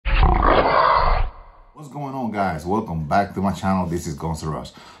What's going on, guys? Welcome back to my channel. This is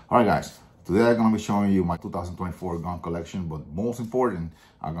guncontrol. All right, guys, today I'm going to be showing you my 2024 gun collection, but most important,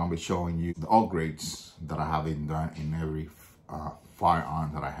 I'm going to be showing you the upgrades that I have done in every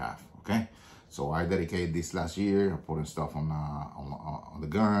firearm that I have. Okay, so I dedicated this last year putting stuff on the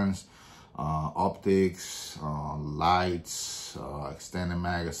guns, optics, lights, extended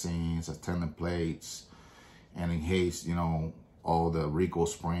magazines, extended plates, and in case, you know, all the recoil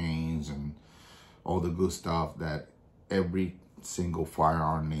springs and all the good stuff that every single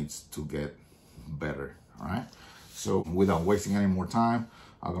firearm needs to get better. All right, so without wasting any more time,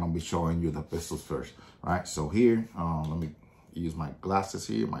 I'm gonna be showing you the pistols first. All right, so here, let me use my glasses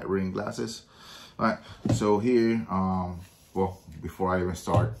here, my reading glasses. All right, so here, well, before I even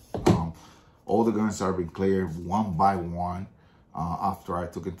start, all the guns are being cleared one by one after I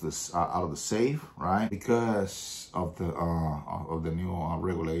took it to out of the safe, right? Because of the new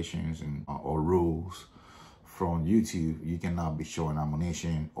regulations and or rules from YouTube, you cannot be showing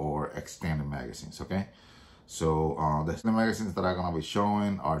ammunition or extended magazines. Okay, so the extended magazines that I'm gonna be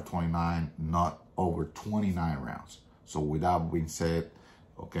showing are 29, not over 29 rounds. So with that being said,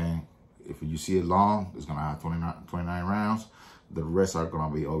 okay, if you see it long, it's gonna have 29 rounds. The rest are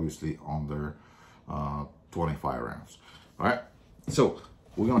gonna be obviously under 25 rounds. All right. So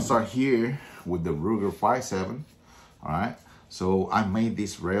we're gonna start here with the Ruger 5.7. All right, so I made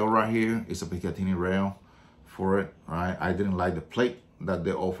this rail right here. It's a Picatinny rail for it. All right, I didn't like the plate that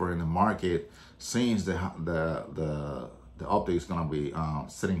they offer in the market, since the optic is gonna be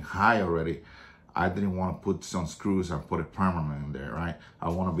sitting high already. I didn't want to put some screws and put it permanent in there, right? I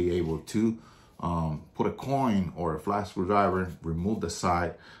want to be able to put a coin or a flat screwdriver, remove the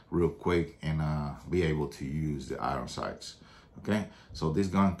side real quick, and be able to use the iron sights. Okay, so this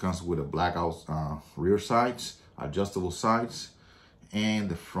gun comes with a blackout rear sights, adjustable sights, and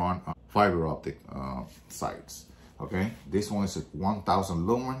the front fiber optic sights. Okay, this one is a 1000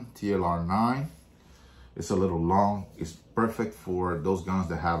 lumen TLR 9. It's a little long. It's perfect for those guns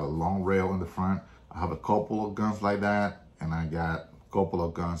that have a long rail in the front. I have a couple of guns like that, and I got a couple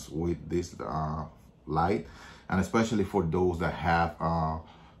of guns with this light, and especially for those that have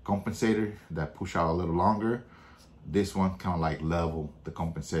compensator that push out a little longer. This one kind of like level the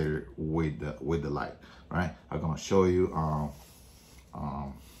compensator with the light, right? I'm gonna show you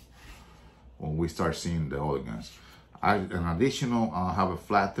when we start seeing the other guns. An additional have a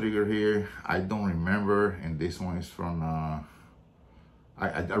flat trigger here. I don't remember, and this one is from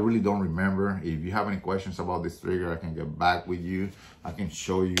I really don't remember. If you have any questions about this trigger, I can get back with you. I can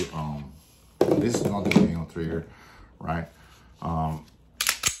show you. This is not the original trigger, right?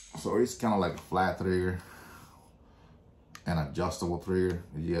 So it's kind of like a flat trigger, an adjustable trigger.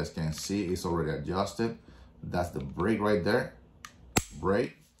 You guys can see it's already adjusted. That's the brake right there.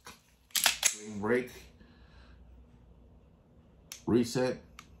 Brake, clean brake, reset,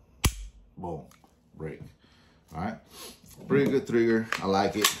 boom, brake. All right, pretty good trigger. I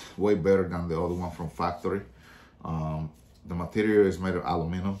like it way better than the other one from factory. The material is made of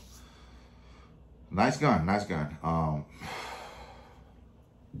aluminum. Nice gun, nice gun.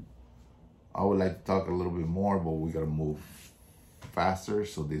 I would like to talk a little bit more, but we gotta move faster,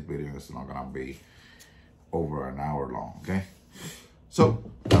 so this video is not gonna be over an hour long. Okay, so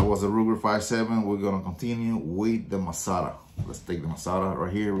that was the Ruger 5.7. We're gonna continue with the Masada. Let's take the Masada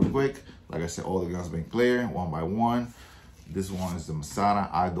right here real quick. Like I said, all the guns been clear one by one. This one is the Masada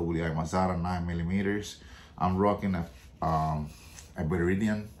IWI Masada 9mm. I'm rocking a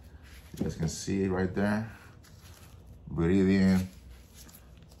Viridian. You guys can see it right there. Viridian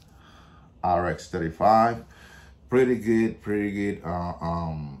RX35, pretty good,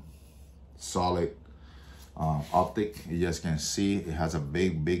 solid optic. You guys can see it has a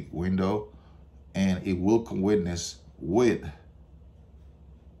big window, and it will come witness with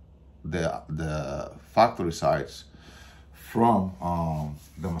the factory sights from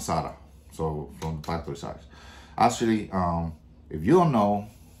the Masada. So from the factory sights. Actually, if you don't know,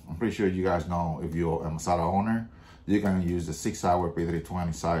 I'm pretty sure you guys know, if you're a Masada owner, you're gonna use the 6-hour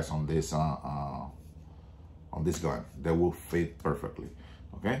P320 sights on this gun. That will fit perfectly.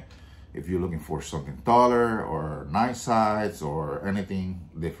 Okay, if you're looking for something taller or nice sights or anything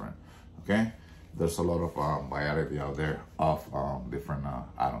different, okay, there's a lot of variety out there of different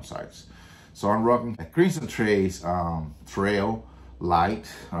iron sights. So I'm rocking a Crimson Trace trail light.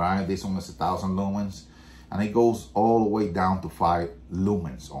 All right, this one is 1000 lumens, and it goes all the way down to 5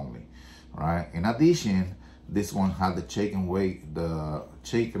 lumens only. All right, in addition, this one had the shake and wake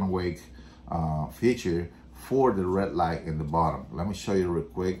feature for the red light in the bottom. Let me show you real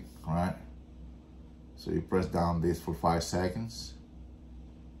quick. All right, so you press down this for 5 seconds,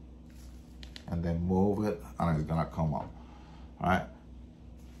 and then move it, and it's gonna come up. All right.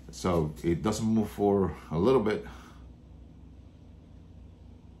 So it doesn't move for a little bit.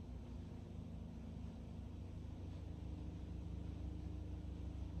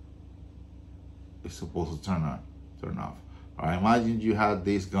 It's supposed to turn off. All right, imagine you had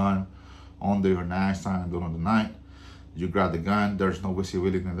this gun under your nightstand during the night. You grab the gun, there's no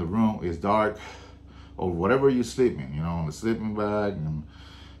visibility in the room, it's dark, or whatever you're sleeping, you know, on the sleeping bag and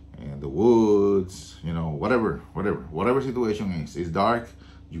the woods, you know, whatever situation is, it's dark,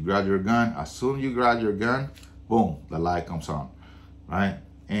 you grab your gun, as soon as you grab your gun, boom, the light comes on, right?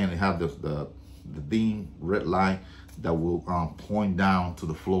 And it have the dim red light that will point down to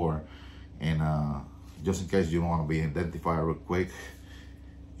the floor, and just in case you don't want to be identified real quick,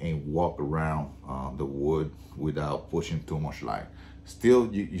 and walk around the wood without pushing too much light.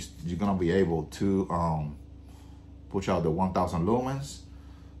 Still, you're gonna be able to push out the 1,000 lumens,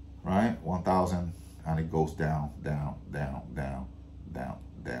 right? 1,000, and it goes down, down, down, down, down,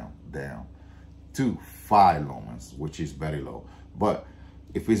 down, down to 5 lumens, which is very low. But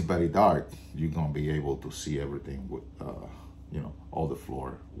if it's very dark, you're gonna be able to see everything with, you know, all the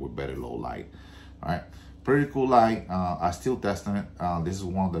floor with very low light. All right, pretty cool light. I still testing it. This is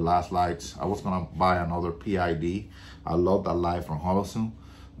one of the last lights. I was gonna buy another PID. I love that light from Holosun,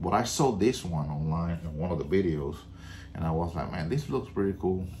 but I saw this one online in one of the videos, and I was like, man, this looks pretty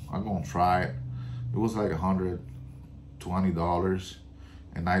cool. I'm gonna try it. It was like $120,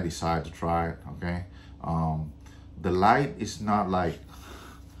 and I decided to try it. Okay, the light is not like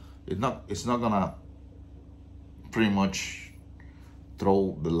it's not gonna pretty much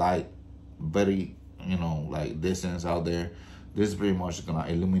throw the light very, you know, like distance out there. This is pretty much gonna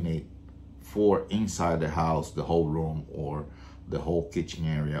illuminate for inside the house, the whole room or the whole kitchen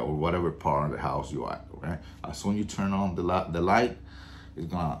area or whatever part of the house you are. Right? As soon as you turn on the light, it's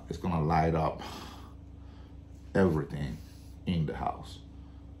gonna light up everything in the house.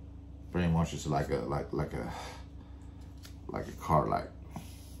 Pretty much it's like a car light.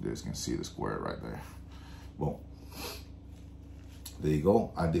 You guys can see the square right there. Boom. There you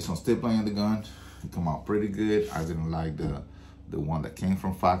go. I did some stippling in the gun. It come out pretty good. I didn't like the one that came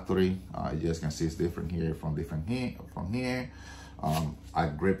from factory. You guys can see it's different here from here. I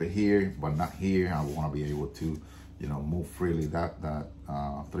grip it here, but not here. I want to be able to, you know, move freely that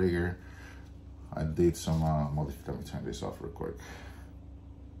trigger. I did some modification. Let me turn this off real quick.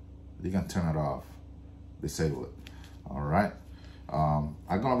 You can turn it off, disable it. All right. I'm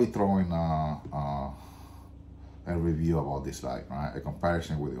gonna be throwing a review about this light, right? A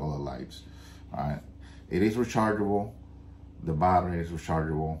comparison with the other lights, right? It is rechargeable. The battery is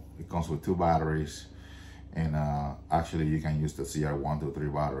rechargeable. It comes with 2 batteries, and actually you can use the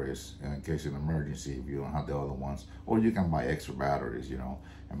CR123 batteries in case of an emergency if you don't have the other ones, or you can buy extra batteries, you know,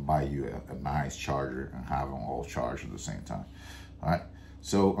 and buy you a nice charger and have them all charged at the same time. All right.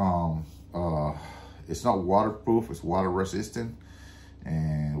 So it's not waterproof. It's water resistant,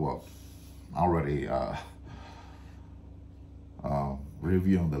 and well, already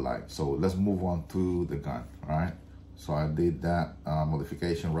reviewing the light. So let's move on to the gun. All right. So I did that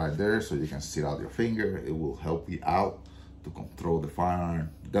modification right there, so you can sit out your finger. It will help you out to control the firearm.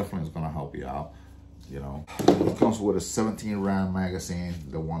 Definitely is gonna help you out. You know, it comes with a 17 round magazine,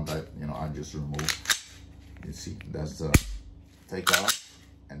 the one that, you know, I just removed. You see, that's the takeoff,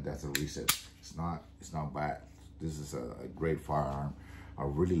 and that's a reset. It's not bad. This is a great firearm. I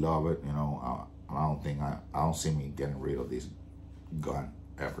really love it. You know, I don't see me getting rid of this gun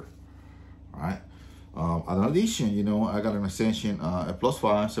ever. All right. In addition, you know, I got an extension, a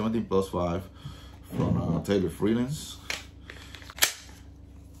 +5, 17 +5 from Taylor Freelance.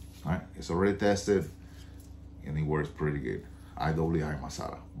 All right, it's already tested, and it works pretty good. IWI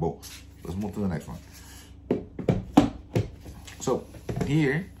Masala. Boom. Let's move to the next one. So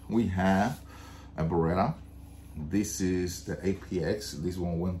here we have a Beretta. This is the APX. This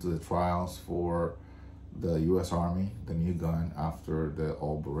one went to the trials for the U.S. Army, the new gun after the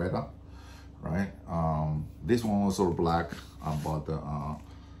old Beretta. Right, this one was sort of black, but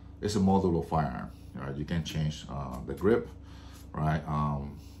it's a modular firearm. Right, you can change the grip. Right,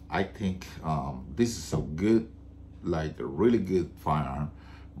 I think this is a good, like a really good firearm,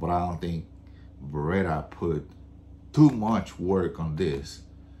 but I don't think Beretta put too much work on this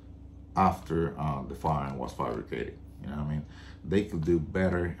after the firearm was fabricated. You know what I mean? They could do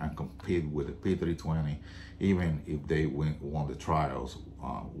better and compete with the P320, even if they won the trials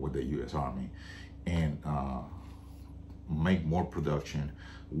with the U.S. Army, and make more production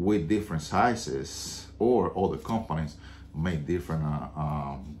with different sizes, or other companies make different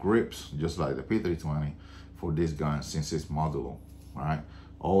grips, just like the P320 for this gun, since it's modular. All right,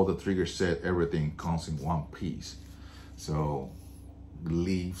 all the trigger set, everything comes in one piece. So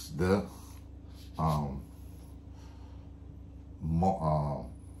leaves the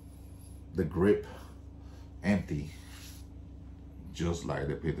grip empty, just like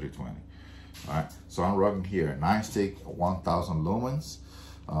the P320. All right, so I'm rocking here 9-stick 1000 lumens.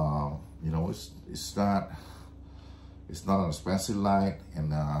 You know, it's not an expensive light,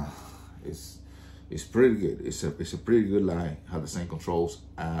 and it's pretty good. It's a pretty good light. Have the same controls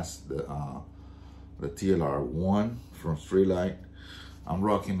as the TLR1 from Streetlight. I'm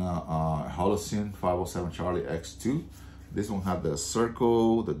rocking a Holosun 507 Charlie X2. This one had the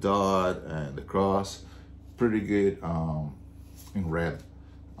circle, the dot, and the cross. Pretty good in red.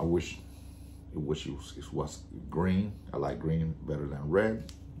 I wish it was green. I like green better than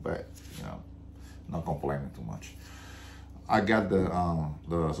red, but you know, not complaining too much. I got the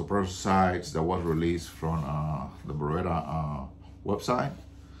suppressor sights that was released from the Beretta website.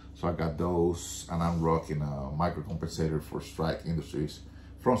 So I got those, and I'm rocking a micro compensator for Strike Industries,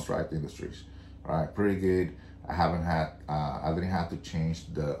 from Strike Industries. All right, pretty good. I haven't had, I didn't have to change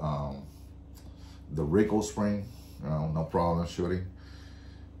the recoil spring, you know, no problem shooting.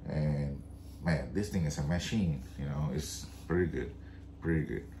 And man, this thing is a machine, you know, it's pretty good, pretty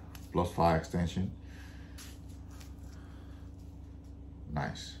good. +5 extension.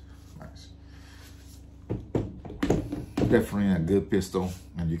 Nice, nice. Definitely a good pistol,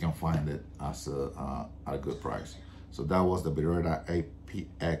 and you can find it as at a good price. So that was the Beretta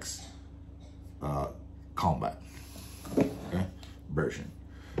APX combat, okay, version.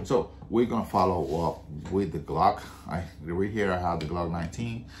 So we're gonna follow up with the Glock. Right here I have the Glock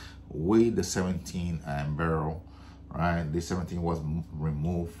 19 with the 17 barrel. Right, this 17 was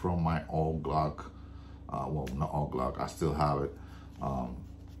removed from my old Glock. Well, not old Glock, I still have it.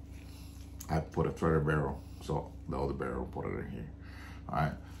 I put a threaded barrel, so the other barrel, put it in here. All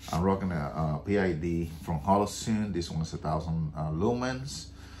right, I'm rocking a PID from Holosun. This one is 1000 lumens.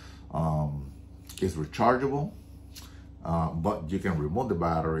 It's rechargeable, but you can remove the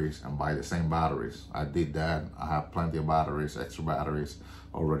batteries and buy the same batteries. I did that. I have plenty of batteries, extra batteries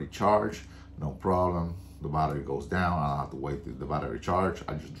already charged, no problem. The battery goes down, I don't have to wait till the battery charge.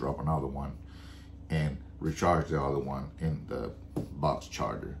 I just drop another one and recharge the other one in the box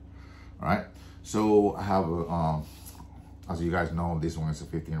charger. All right, so I have a, as you guys know, this one is a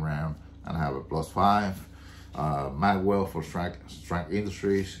 15 round, and I have a +5 magwell for Strike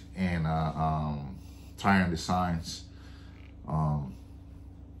Industries, and Tyrant Designs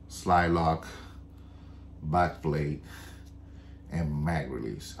slide lock, back plate, and mag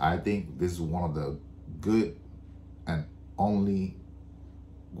release. I think this is one of the good and only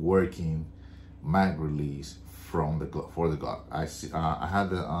working mag release from the Glock. I had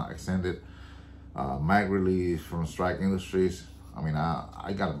the extended mag release from Strike Industries. I mean,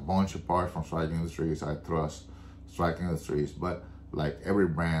 I got a bunch of parts from Strike Industries. I trust Strike Industries, but like every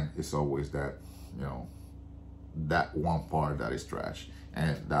brand, it's always that, you know, that one part that is trash,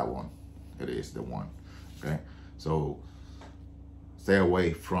 and that one, it is the one. Okay, so stay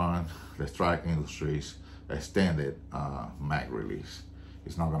away from the Strike Industries extended mag release.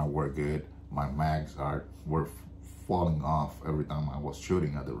 It's not gonna work good. My mags were falling off every time I was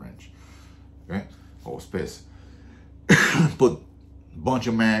shooting at the range. Okay, I was pissed. Put a bunch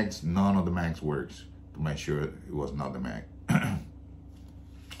of mags, none of the mags works, to make sure it was not the mag.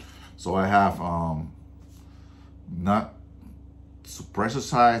 So I have not suppressor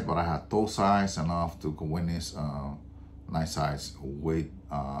size, but I have toe size enough to witness nice size with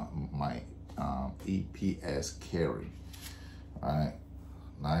my EPS carry. All right,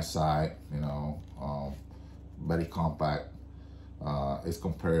 nice side, you know, very compact. It's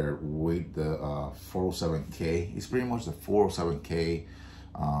compared with the 407K. It's pretty much the 407K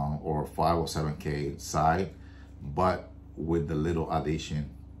or 507K side, but with the little addition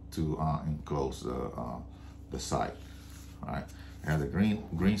to enclose the side. All right, and the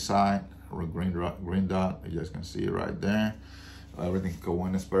green side, or green dot, you guys can see it right there. Everything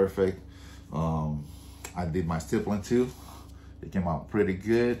going is perfect. I did my stippling too. It came out pretty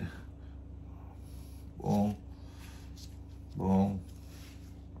good. Boom, boom.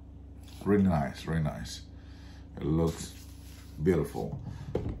 Really nice, really nice. It looks beautiful.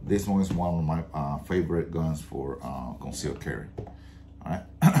 This one is one of my favorite guns for concealed carry. All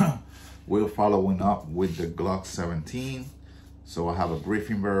right. We're following up with the Glock 17. So I have a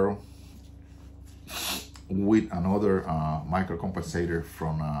briefing barrel with another micro compensator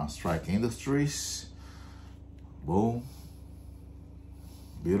from Strike Industries. Boom,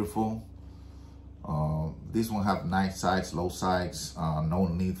 beautiful. This one have nice sights, low sights, no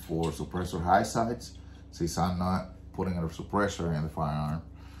need for suppressor high sights, since I'm not putting a suppressor in the firearm.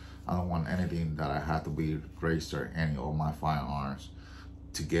 I don't want anything that I have to be register any of my firearms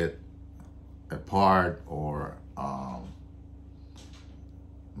to get a part or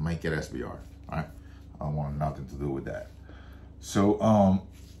make it SBR. Right? I don't want nothing to do with that. So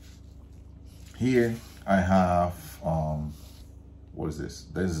here I have what is this?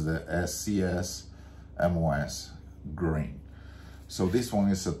 This is the SCS MOS green. So this one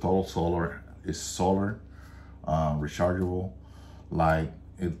is a total solar. It's solar, rechargeable. Like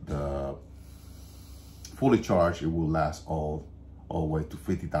it fully charged, it will last all the way to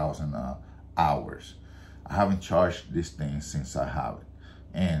 50,000 hours. I haven't charged this thing since I have it,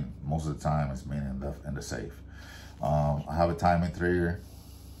 and most of the time it's been in the safe. I have a timing trigger.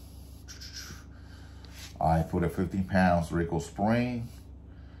 I put a 15 pounds recoil spring.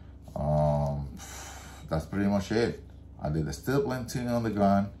 That's pretty much it. I did the steel blenting on the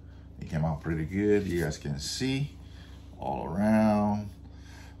gun. It came out pretty good. You guys can see all around.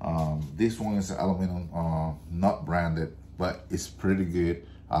 This one is aluminum, not branded, but it's pretty good.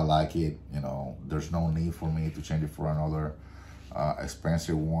 I like it. You know, there's no need for me to change it for another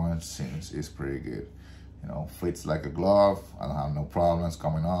expensive one since it's pretty good. You know, fits like a glove. I don't have no problems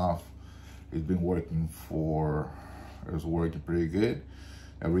coming off. It's been working it's working pretty good.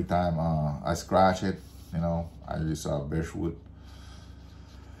 Every time I scratch it, you know, I use birchwood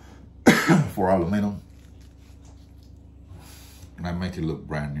for aluminum, and I make it look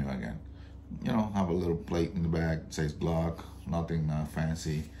brand new again. You know, have a little plate in the back, it says Glock, nothing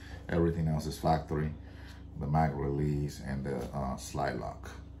fancy. Everything else is factory. The mag release and the slide lock.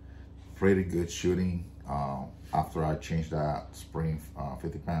 Pretty good shooting. After I changed that spring,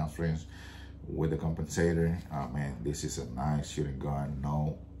 50 pound springs with the compensator, man, this is a nice shooting gun.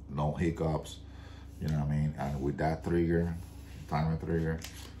 No hiccups. You know what I mean? And with that trigger, timer trigger,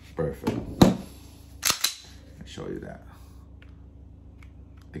 perfect. I'll show you that.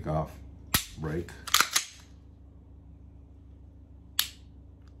 Pick off, break,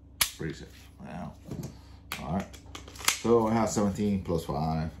 reset. Now, all right. So I have 17 plus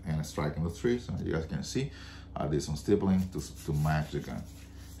 5 and a striking with 3. So you guys can see, I did some stippling to match the gun.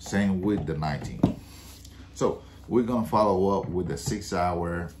 Same with the 19. So we're gonna follow up with the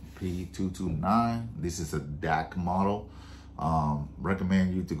 6-hour P229. This is a DAC model.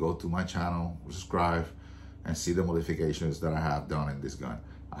 Recommend you to go to my channel, subscribe, and see the modifications that I have done in this gun.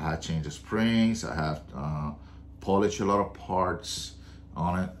 I have changed the springs. I have polished a lot of parts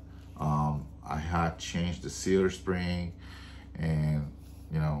on it. I have changed the sealer spring, and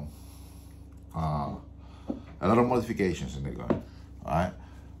you know, a lot of modifications in the gun. All right,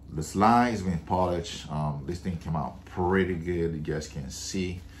 the slide has been polished. This thing came out pretty good. You guys can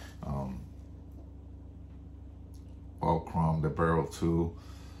see. All chrome, the barrel too.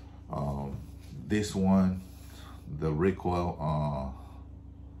 This one, the recoil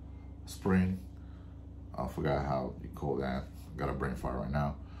spring, I forgot how you call that. Got a brain fire right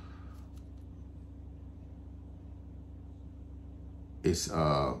now. It's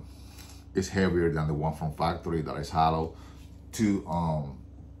heavier than the one from factory that is hollow to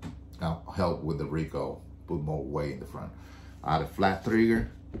help with the recoil, put more weight in the front. I had a flat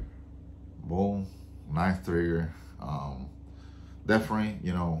trigger, boom, nice trigger. Definitely,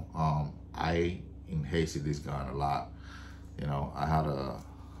 you know, I enhanced this gun a lot. You know, I had a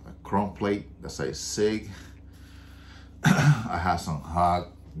chrome plate that says SIG. I had some hot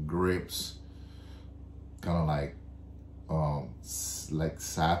grips, kind of like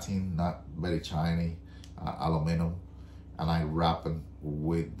satin, not very shiny, aluminum, and I wrap it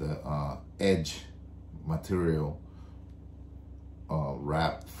with the edge material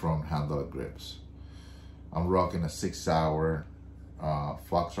wrapped from handle grips. I'm rocking a 6-hour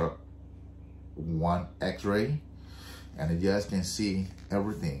Foxtrot 1 X-ray, and you guys can see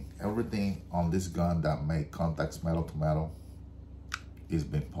everything on this gun that make contacts metal to metal is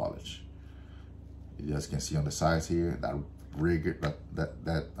being polished. You guys can see on the sides here that rigger,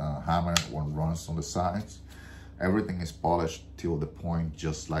 that hammer one runs on the sides. Everything is polished till the point,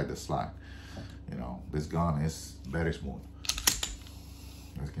 just like the slide. You know, this gun is very smooth.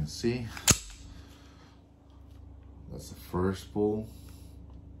 As you can see, that's the first pull,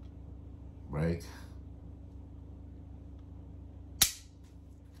 break.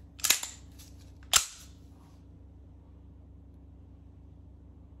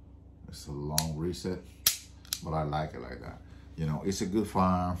 It's a long reset, but I like it like that. You know, it's a good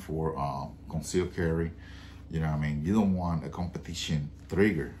firearm for concealed carry. You know what I mean? You don't want a competition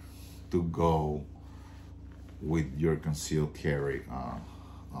trigger to go with your concealed carry,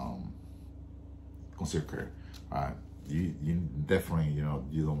 You definitely, you know,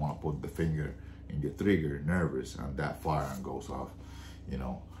 you don't want to put the finger in your trigger, nervous, and that firearm goes off. You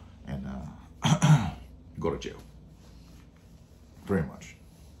know, and go to jail. Pretty much.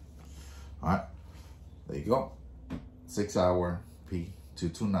 All right, there you go. 6-hour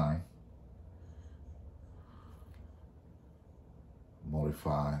P229.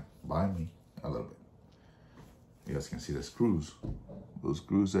 Modified by me a little bit. You guys can see the screws. Those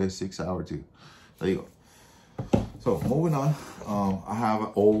screws say 6-hour too. There you go. So moving on, I have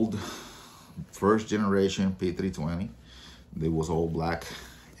an old first generation P320. It was all black,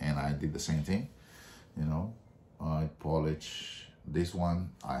 and I did the same thing. You know, I polish this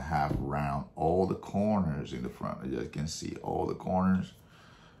one. I have round all the corners in the front. As you can see, all the corners.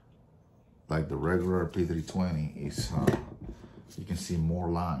 Like the regular P320 is, you can see more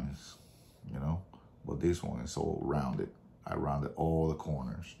lines, you know, but this one is all rounded. I rounded all the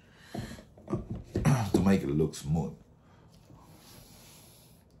corners to make it look smooth.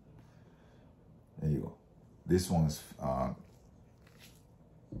 There you go. This one is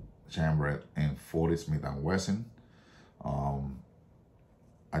chambered in 40 Smith & Wesson.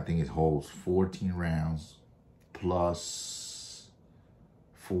 I think it holds 14 rounds plus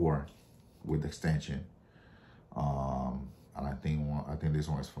 4 with extension. And I think this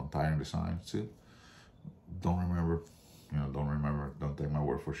one is from Tire Designs too. Don't remember, you know, don't take my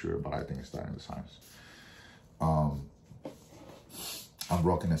word for sure, but I think it's Tire Designs. I'm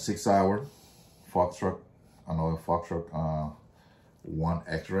rocking a 6-hour Foxtrot, another Foxtrot 1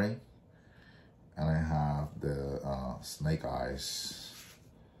 X-ray, and I have the Snake Eyes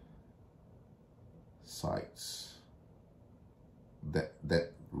sights.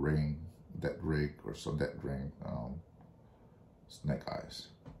 That ring, Snake Eyes.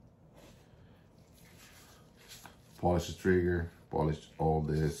 Polish the trigger, polish all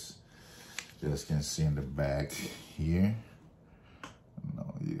this. You guys can see in the back here.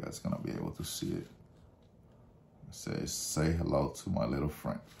 No, you guys gonna be able to see it. It says, say hello to my little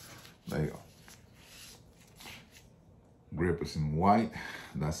friend. There you go. Grip is in white.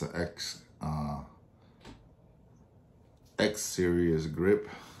 That's an X series grip.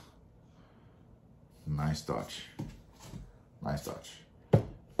 Nice touch. Nice touch.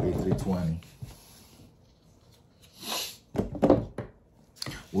 P320.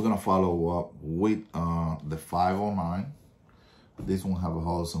 We're gonna follow up with the 509. This one have a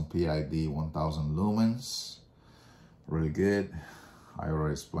Holosun PID 1000 lumens. Really good. I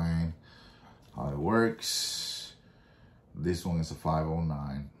already explained how it works. This one is a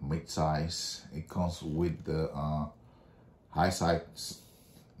 509 mid-size. It comes with the high sights,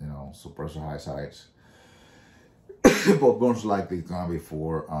 you know, suppressor high sights. But most likely it's gonna be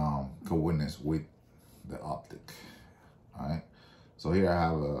for co-witness with the optic. All right. So here I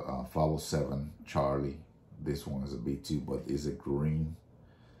have a 507 Charlie. This one is a B2, but it's a green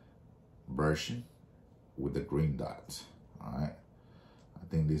version with the green dots. All right. I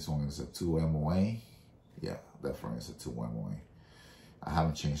think this one is a 2 MOA. Yeah, definitely it's a 2 MOA. I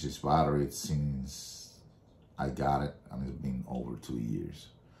haven't changed this battery since I got it, and it's been over 2 years.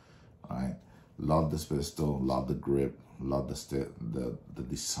 All right. Love this pistol, love the grip, love the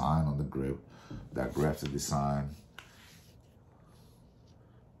design on the grip, the aggressive design.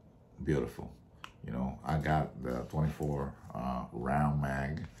 Beautiful. You know, I got the 24 round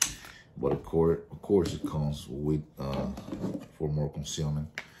mag, but of course it comes with for more concealment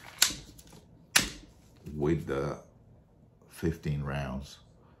with the 15 rounds,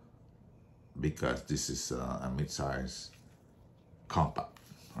 because this is a mid-size compact,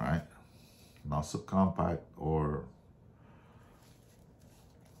 right? Not so compact or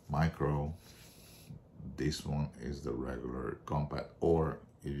micro. This one is the regular compact, or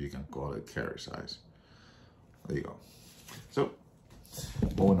if you can call it carry size. There you go. So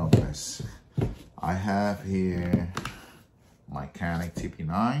moving on, guys, I have here my Canik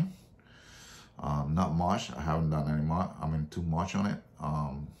TP9. Not much. I haven't done any too much on it.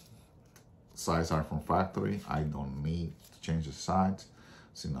 Sides are from factory. I don't need to change the sides.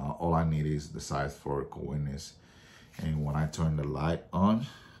 So now all I need is the size for co-witness. And when I turn the light on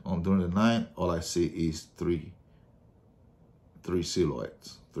during the night, all I see is three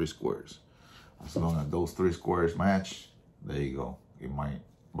silhouettes, 3 squares. As long as those 3 squares match, there you go. My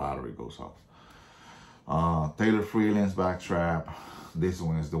battery goes off. Taylor Freeland's back strap. This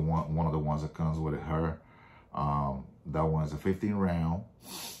one is the one of the ones that comes with her. That one is a 15 round.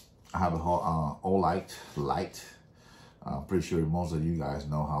 I have a whole all light. I'm pretty sure most of you guys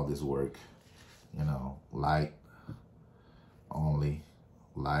know how this works. You know, light only,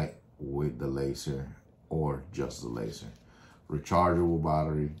 light with the laser, or just the laser. Rechargeable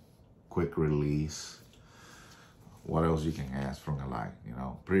battery, quick release. What else you can ask from the light? You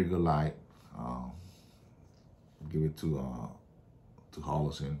know, pretty good light. Give it to to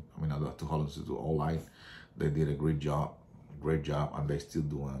Holocene. I mean, not to Holocene, to All Light. They did a great job, and they still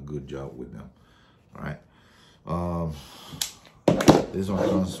doing a good job with them. All right. This one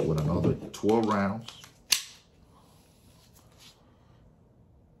comes with another 12 rounds,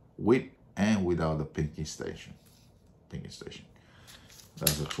 with and without the pinky station.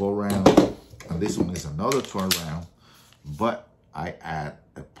 That's a 12 round, and this one is another 12 round, but I add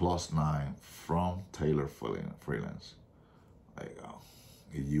a +9 from Taylor Freelance. There you go.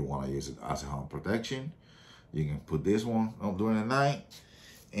 If you want to use it as a home protection, you can put this one on during the night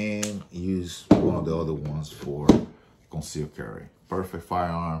and use one of the other ones for concealed carry. Perfect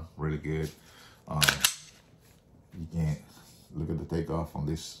firearm, really good. You can look at the takeoff on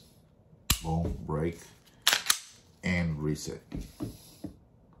this. Boom, break, and reset.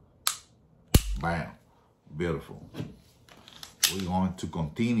 Bam, beautiful. We're going to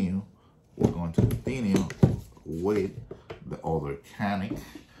continue with the other canic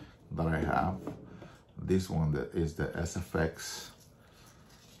that I have. This one that is the SFX,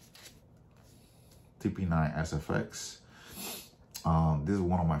 TP9 SFX. This is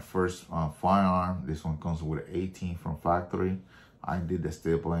one of my first firearm. This one comes with 18 from factory. I did the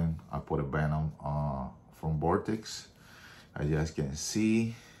stapling. I put a Venom from Vortex. As you guys can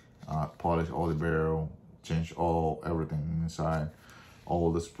see, polish all the barrel, change everything inside,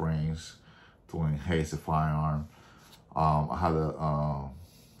 all the springs to enhance the firearm. I had a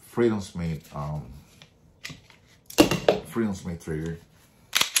Freedom Smith trigger.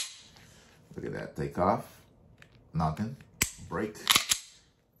 Look at that, take off, nothing, break,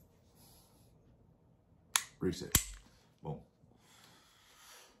 reset, boom.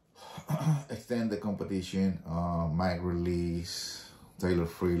 Extend the competition, mag release, Taylor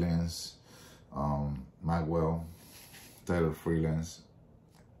Freelance, Magwell, Taylor Freelance,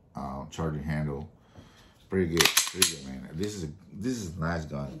 charging handle, pretty good, man. This is a nice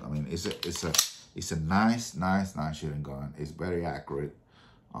gun. I mean, it's a nice shooting gun. It's very accurate,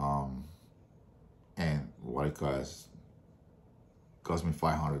 and what it cost me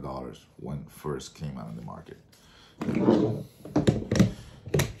 $500 when it first came out in the market.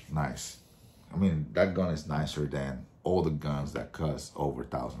 Nice. I mean, that gun is nicer than all the guns that cost over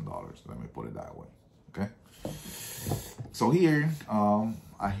 $1,000. Let me put it that way. Okay. So here, on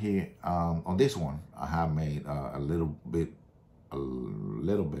this one, I have made a little bit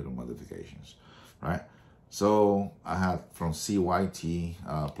of modifications, right? So I have from CYT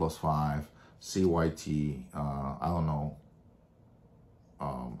 +5, CYT. I don't know.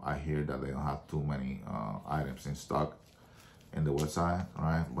 I hear that they don't have too many items in stock in the website,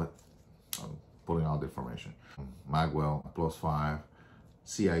 right? But I'm putting out the information. Magwell +5,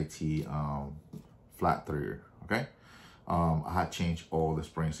 CIT flat trigger. Okay. I had changed all the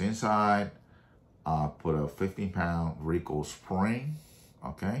springs inside. I put a 15-pound Rico spring.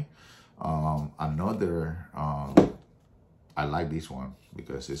 Okay. Another, I like this one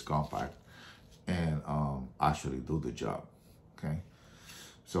because it's compact and actually do the job. Okay.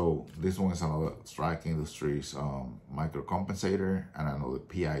 So this one is another Strike Industries micro compensator and another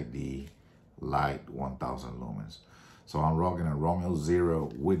PID light 1000 lumens. So I'm rocking a Romeo 0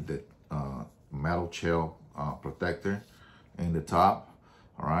 with the metal shell protector in the top.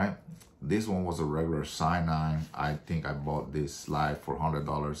 All right. This one was a regular Cyanide. I think I bought this slide for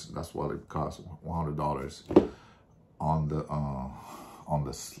 $100. That's what it cost, $100 on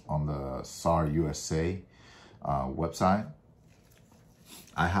the SAR USA website.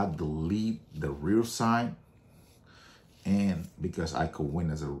 I had to leave the rear side, and because I could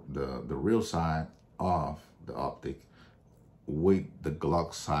win as the rear side of the optic with the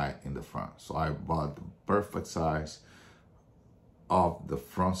Glock side in the front. So I bought the perfect size of the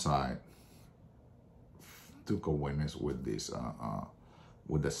front side to co-witness with this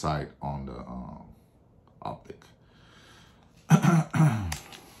with the sight on the optic. I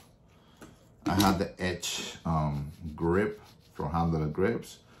had the edge grip from Handler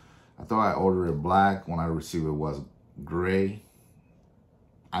Grips. I thought I ordered it black. When I received it was gray.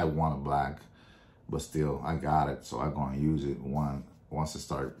 I wanted black, but still I got it, so I'm gonna use it once it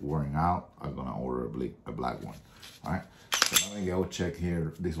start wearing out. I'm gonna order a black one. All right, so let me go check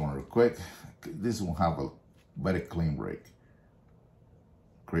here this one real quick. This one have a very clean break,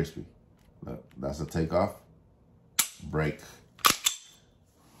 crispy. Look, that's the takeoff, break,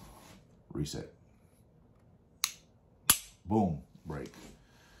 reset, boom, break.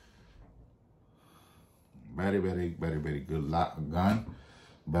 Very good gun,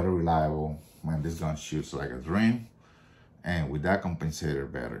 very reliable. Man, this gun shoots like a dream, and with that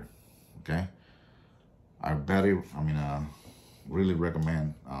compensator better. Okay, I really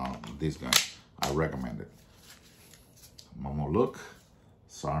recommend this gun. I recommend it. One more look.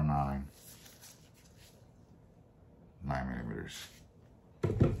 SAR 9, 9mm.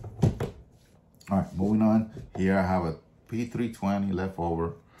 All right, moving on. Here I have a P320 left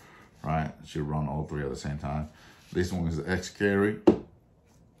over, right? Should run all three at the same time. This one is the X carry.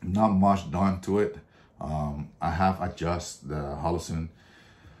 Not much done to it. I have adjusted the Holosun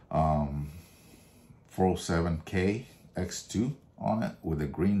 407K X2 on it with the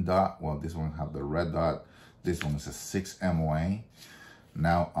green dot. Well, this one have the red dot. This one is a 6 MOA.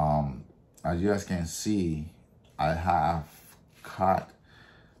 Now, as you guys can see, I have cut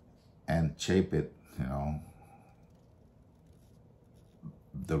and shape it, you know,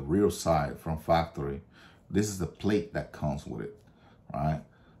 the rear side from factory. This is the plate that comes with it, right?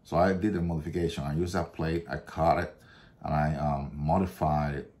 So I did a modification. I used that plate, I cut it, and I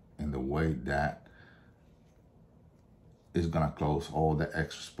modified it in the way that it's gonna close all the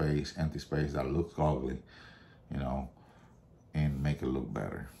extra space, empty space that looks ugly, you know, and make it look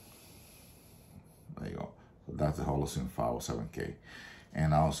better. There you go. So that's the Holosun 507K.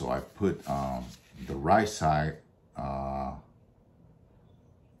 And also I put the right side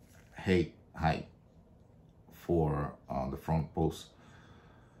height for the front post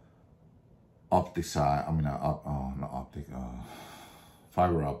optic side. I mean, not optic,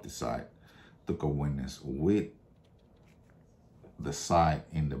 fiber optic side. Took a witness with the side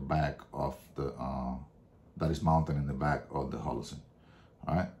in the back of the that is mounted in the back of the Holosun.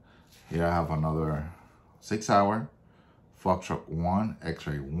 All right. Here I have another 6-hour Foxtrot 1,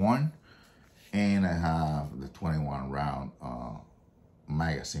 X-ray 1, and I have the 21 round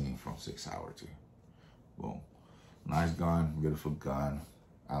magazine from 6-hour too. Boom. Nice gun, beautiful gun.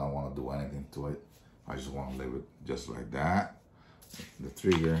 I don't want to do anything to it. I just want to leave it just like that. The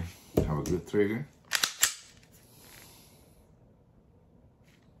trigger, have a good trigger.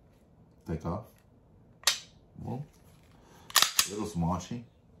 Take off. Boom. A little smudgy,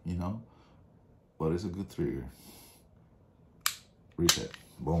 you know, but it's a good trigger. Reset.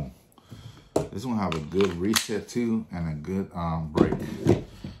 Boom. This one have a good reset too and a good brake.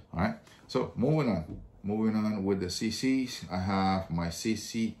 All right. So moving on with the CCs. I have my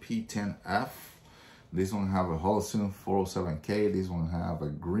CC P10F. This one have a Holosun 407K. This one have a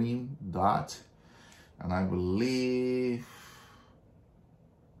green dot, and I believe,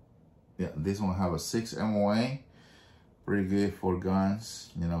 yeah, this one have a 6 MOA. Pretty good for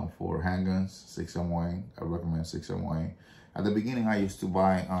guns, you know, for handguns. 6 MOA. I recommend 6 MOA. At the beginning, I used to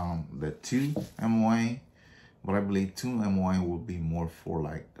buy the 2 MOA, but I believe 2 MOA would be more for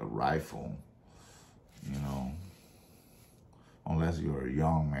like a rifle, you know, unless you're a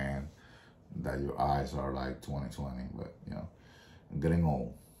young man that your eyes are like 20/20, but you know, I'm getting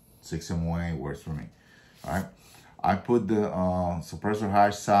old. 6 MOA works for me. All right. I put the suppressor high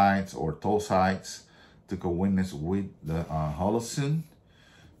sights or toe sights, took a witness with the Holosun.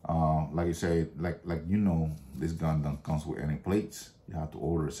 Like I say, like you know, this gun don't comes with any plates. You have to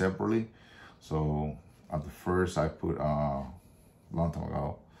order it separately. So at the first, I put long time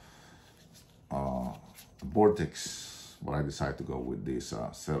ago Vortex, but I decided to go with this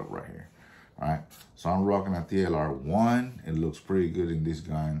setup right here. All right, so I'm rocking a TLR1. It looks pretty good in this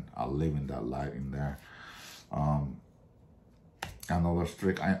gun. I'll leave in that light in there. Another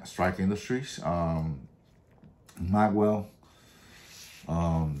Strike Industries Magwell.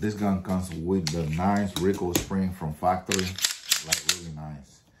 This gun comes with the nice recoil spring from factory, like really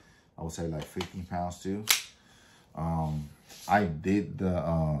nice. I would say like 15 pounds too. I did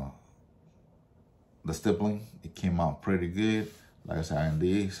the stippling. It came out pretty good. Like I said, in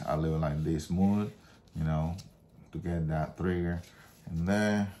this, I leave it like this smooth, you know, to get that trigger in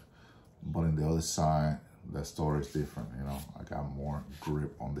there. But in the other side, the story is different, you know. I got more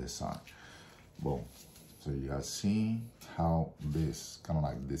grip on this side. Boom. So you guys see how this kind of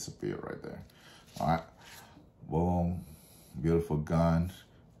like disappeared right there. All right. Boom. Beautiful gun.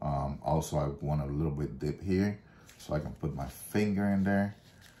 Also, I want a little bit dip here so I can put my finger in there,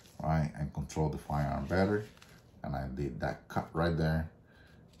 right, and control the firearm better. And I did that cut right there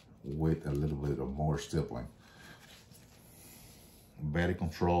with a little bit of more stippling. Very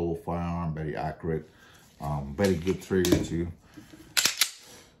controllable firearm, very accurate, very good trigger too.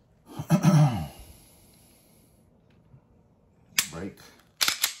 Break,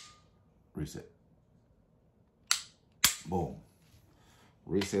 reset, boom,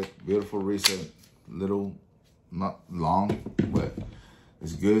 reset, beautiful reset. Little, not long, but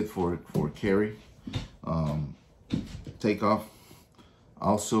it's good for carry. Take off.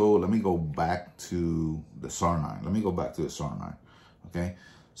 Also, let me go back to the SAR 9. Let me go back to the SAR 9. Okay,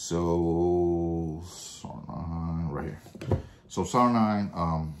 so SAR 9 right here. So SAR 9,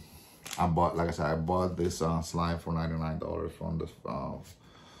 I bought, like I said, I bought this slide for $99 from the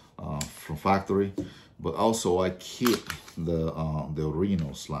from factory, but also I keep the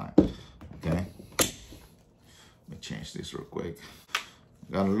original slide. Okay, let me change this real quick.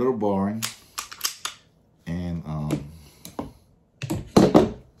 Got a little boring, and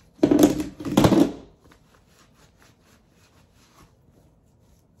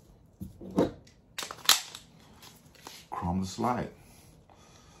chrome the slide.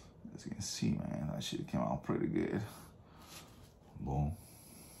 As you can see, man, that shit came out pretty good. Boom.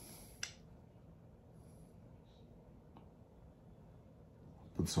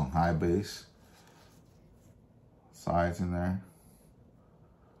 Put some high base sides in there.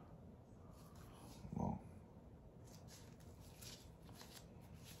 Boom.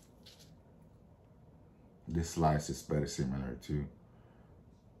 This slice is very similar to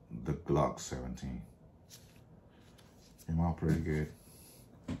the Glock 17. Came out pretty good.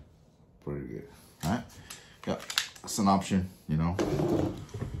 Pretty good. All right? Yeah, that's an option, you know.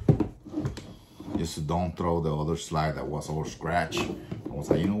 Just don't throw the other slide that was all scratch. I was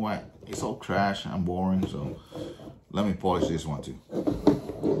like, you know what? It's all trash and boring, so let me polish this one too.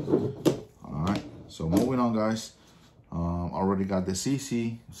 All right, so moving on, guys. Already got the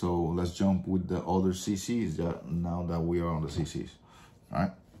CC, so let's jump with the other CCs now that we are on the CCs. All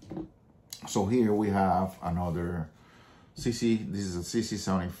right, so here we have another CC. This is a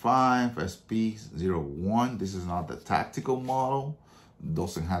CC75 SP01. This is not the tactical model.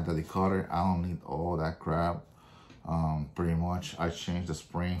 Doesn't have the decoder. I don't need all that crap. Pretty much, I changed the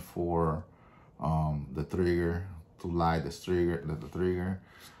spring for the trigger to light the trigger.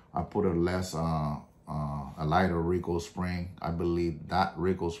 I put a lighter recoil spring. I believe that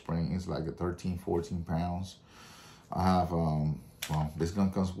recoil spring is like a 13-14 pounds. I have well, this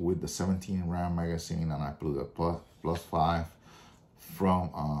gun comes with the 17 round magazine, and I put a plus 5 from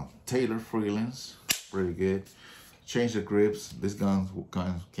Taylor Freelands. Pretty good. Change the grips. This gun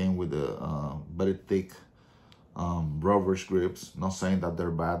came with a very thick rubber grips. Not saying that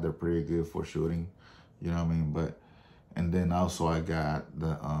they're bad, they're pretty good for shooting, you know what I mean. But and then also I got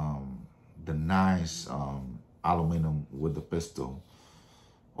the nice aluminum with the pistol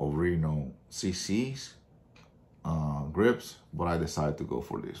original CCs grips, but I decided to go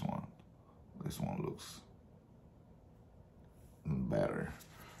for this one. This one looks better.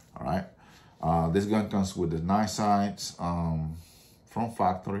 All right, this gun comes with the nice sights from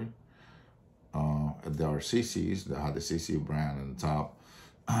factory. There are CCs that have the CC brand on the top.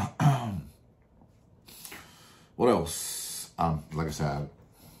 What else? Like I said, I'm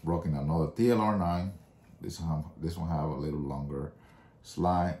rocking another TLR9. This one have a little longer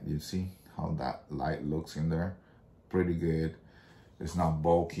slide. You see how that light looks in there? Pretty good. It's not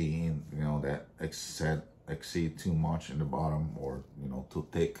bulky and, you know, that exceed too much in the bottom, or, you know, too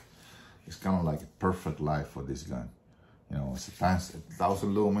thick. It's kind of like a perfect light for this gun. You know, it's a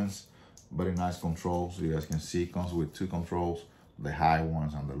 1,000 lumens. Very nice controls. You guys can see it comes with 2 controls, the high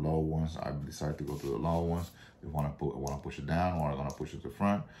ones and the low ones. I decided to go to the low ones. If I want to push it down, or I'm gonna push it to the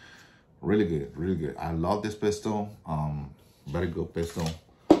front. Really good, really good. I love this pistol. Very good pistol.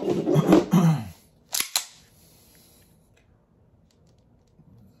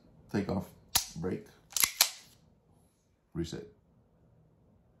 Take off, break, reset.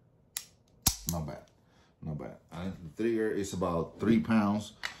 Not bad, not bad. And the trigger is about 3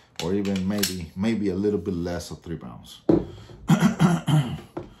 pounds. Or even maybe a little bit less of 3 pounds.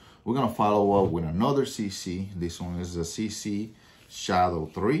 We're gonna follow up with another CC. This one is a CC Shadow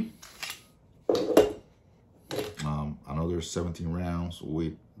 3. Another 17 rounds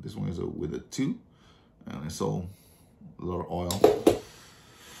with, this one is with a 2, and it's all a lot of oil.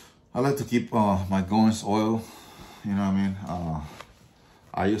 I like to keep my guns oil, you know what I mean?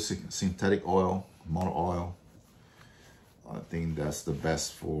 I use synthetic oil, motor oil. I think that's the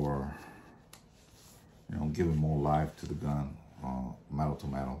best for, you know, giving more life to the gun, metal to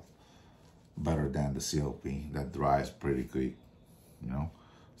metal, better than the CLP that dries pretty quick, you know.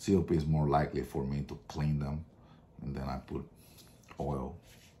 CLP is more likely for me to clean them, and then I put oil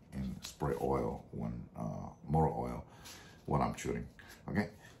and spray oil when, motor oil when I'm shooting, okay?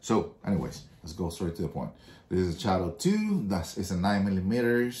 So anyways, let's go straight to the point. This is a Shadow 2, it's a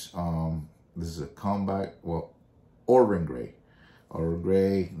 9mm. This is a combat, well, Auburn gray. Auburn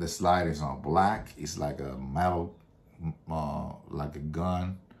gray. The slide is on black. It's like a metal, like a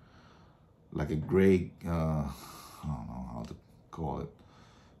gun, like a gray, I don't know how to call it.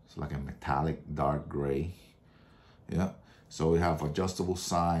 It's like a metallic dark gray. Yeah. So we have adjustable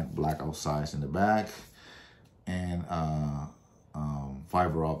side, blackout sights in the back, and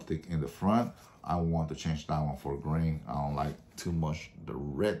fiber optic in the front. I want to change that one for green. I don't like too much the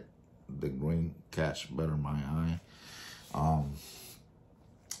green catch better my eye.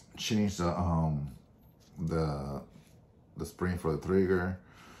 changed the spring for the trigger.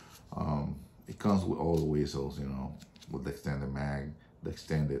 It comes with all the whistles, you know, with the extended mag, the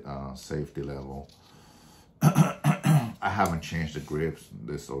extended safety level. I haven't changed the grips.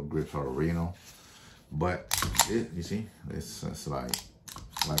 This old grips are original, but you see, it's like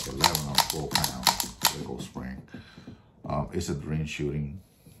 11 or 12 pounds Lego spring. It's a green shooting.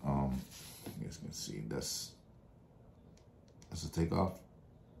 You guys can see that's a takeoff,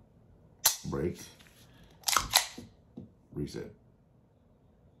 break, reset.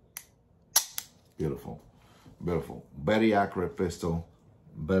 Beautiful, beautiful, very accurate pistol,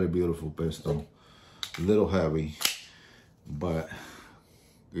 very beautiful pistol. A little heavy, but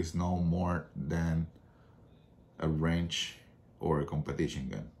it's no more than a range or a competition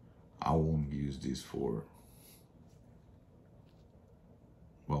gun. I won't use this for,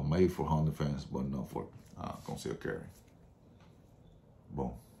 well, maybe for home defense, but not for concealed carry.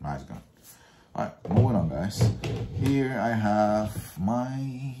 Boom, nice gun. All right, moving on, guys. Here I have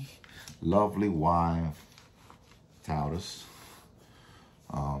my lovely wife, Taurus.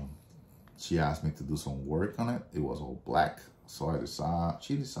 She asked me to do some work on it. It was all black, so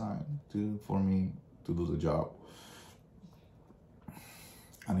she decided for me to do the job.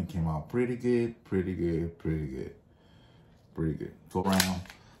 And it came out pretty good, pretty good, pretty good, pretty good. 12-round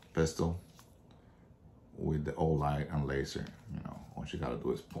pistol with the all light and laser. You know, all you gotta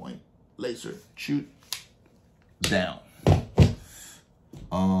do is point, laser, shoot, down.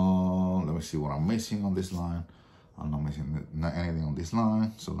 Let me see what I'm missing on this line. I'm not missing anything on this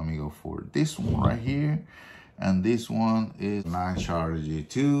line, so let me go for this one right here. And this one is 9 Charge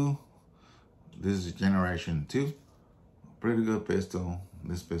G2. This is generation 2. Pretty good pistol.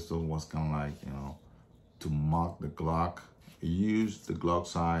 This pistol was kind of like, you know, to mock the Glock. It used the Glock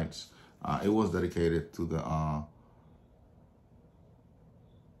sights. It was dedicated to the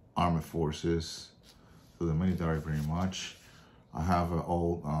armed forces, to the military pretty much. I have an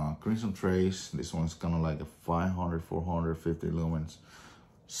old Crimson Trace. This one's kind of like a 500, 450 lumens.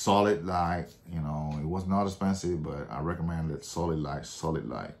 Solid light, you know, it was not expensive, but I recommend it. Solid light, solid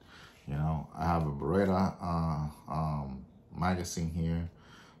light. You know, I have a Beretta magazine here.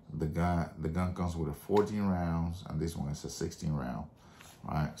 The gun comes with a 14 rounds, and this one is a 16 round.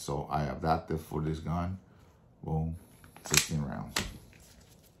 All right, so I adapted for this gun. Boom, 16 rounds.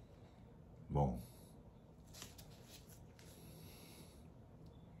 Boom.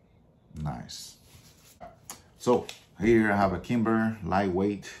 Nice. So here I have a Kimber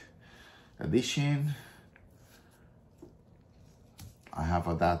lightweight edition. I have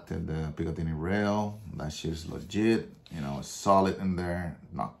adapted the Picatinny rail. That shit's legit. You know, it's solid in there,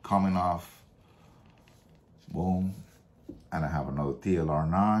 not coming off. Boom. And I have another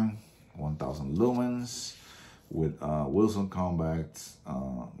TLR9, 1000 lumens with Wilson Combat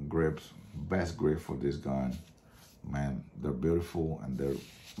grips. Best grip for this gun. Man, they're beautiful and they're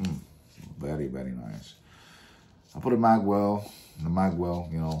very, very nice. I put a magwell,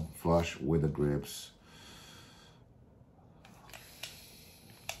 you know, flush with the grips.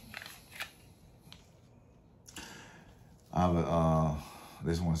 I have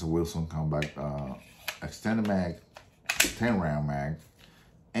this one's a Wilson Combat extended mag, 10 round mag,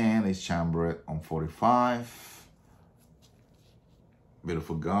 and it's chambered on 45.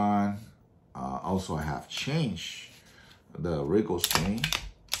 Beautiful gun. Also, I have changed the recoil spring.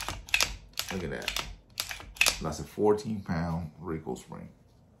 Look at that. That's a 14-pound recoil spring.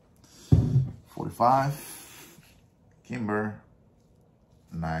 45, Kimber,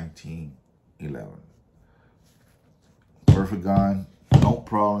 1911. Perfect gun. No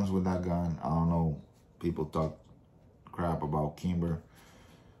problems with that gun. I don't know. People talk crap about Kimber.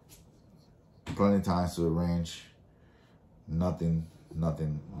 Plenty of times to the range. Nothing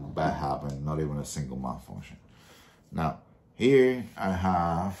bad happened. Not even a single malfunction. Now, here I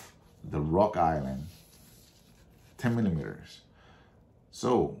have the Rock Island 10 millimeters.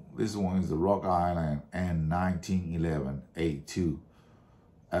 So this one is the Rock Island and 1911 A2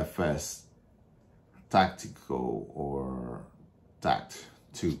 FS Tactical or Tact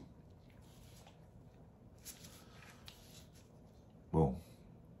 2. Boom.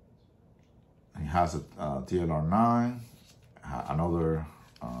 It has a TLR9, another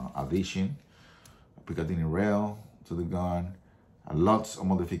addition, a Picatinny rail to the gun, and lots of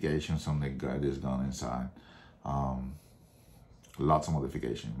modifications on this gun inside. Lots of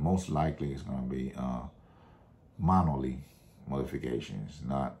modification. Most likely it's gonna be manually modifications,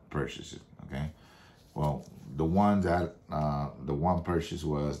 not purchases. Okay. Well, the one purchase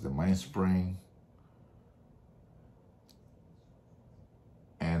was the mainspring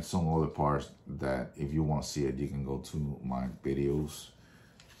and some other parts that if you want to see it, you can go to my videos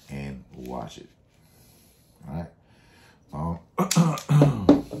and watch it. All right.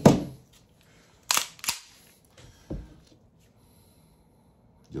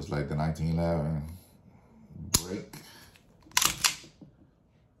 Just like the 1911 break,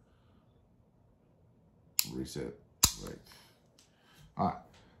 reset, break. All right,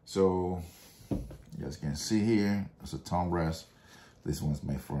 so you guys can see here, it's a thumb rest. This one's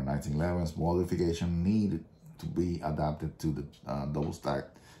made for a 1911s. Modification needed to be adapted to the double stack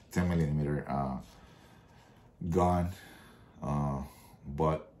 10mm gun,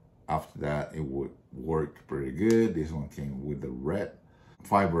 but after that it would work pretty good. This one came with the red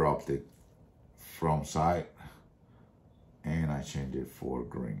fiber optic from side, and I changed it for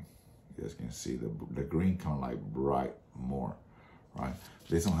green. You guys can see the green kind of like bright more, right?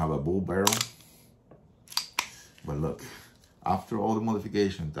 This one have a bull barrel, but look, after all the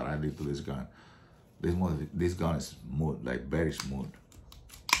modifications that I did to this gun, this gun is smooth, like very smooth.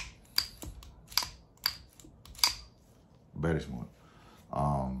 Very smooth.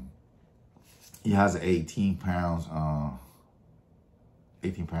 It has 18 pounds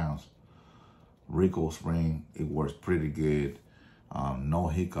recoil spring. It works pretty good. No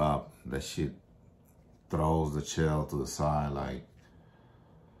hiccup. That shit throws the shell to the side like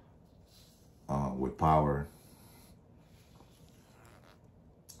with power.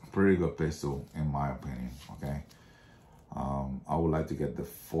 Pretty good pistol in my opinion, okay? I would like to get the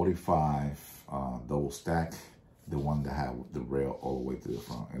 45 double stack, the one that had the rail all the way to the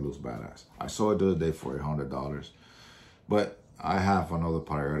front. It looks badass. I saw it the other day for $100, but I have another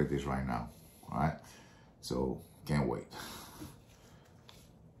priorities right now, all right? So can't wait.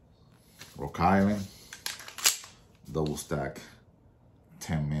 Rock Island, double stack,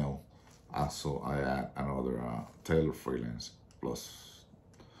 10 mil. Also, I add another Taylor freelance plus.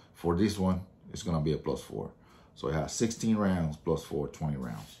 For this one, it's gonna be a +4. So it has 16 rounds +4, 20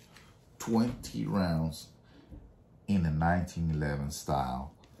 rounds. 20 rounds in the 1911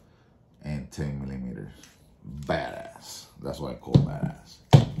 style and 10mm. Badass. That's what I call badass.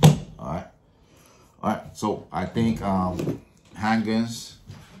 All right. All right. So I think handguns,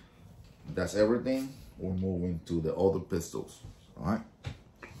 that's everything. We're moving to the other pistols. All right.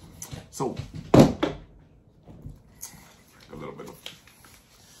 So a little bit of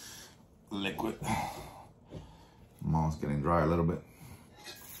liquid. Mouth's getting dry a little bit.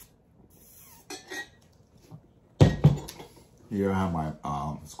 Here I have my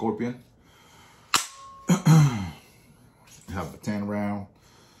Scorpion. I have a 10 round.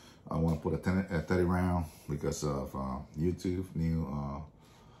 I want to put a 30 round because of YouTube new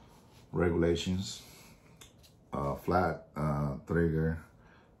regulations. Flat trigger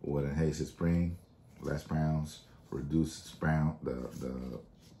with a hasted spring, less pounds, reduced pound the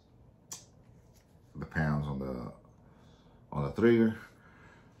pounds on the trigger.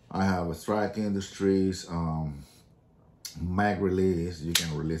 I have a Strike Industries mag release. You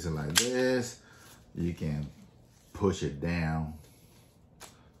can release it like this. You can push it down,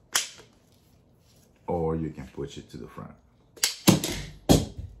 or you can push it to the front.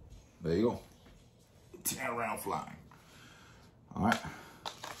 There you go. 10 round flying. All right.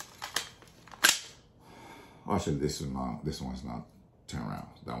 Actually, this one's not 10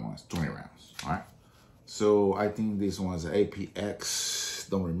 rounds. That one's 20 rounds. All right. So I think this one's an APX.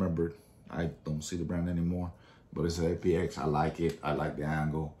 Don't remember it. I don't see the brand anymore, but it's an APX. I like it. I like the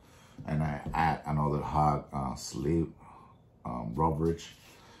angle, and I add another hot sleeve rubberage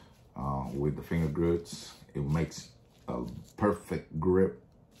with the finger grips. It makes a perfect grip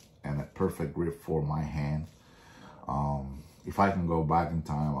and a perfect grip for my hand. If I can go back in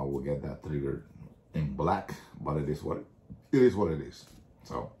time, I will get that trigger in black, but it is what it is.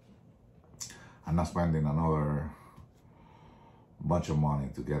 So I'm not spending another bunch of money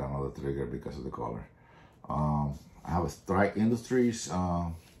to get another trigger because of the color. I have a Strike Industries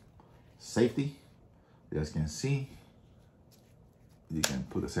safety. You guys can see. You can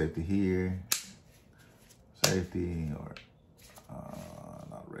put a safety here, safety, or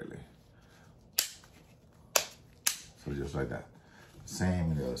not really. So just like that.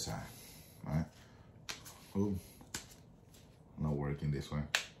 Same on the other side, all right? Ooh, not working this way.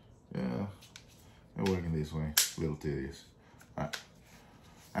 Yeah, it's working this way. A little tedious. All right.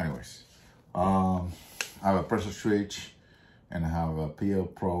 Anyways, I have a pressure switch, and I have a PL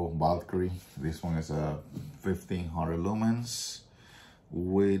Pro Valkyrie. This one is a 1500 lumens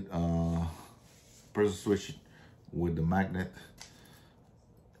with pressure switch with the magnet.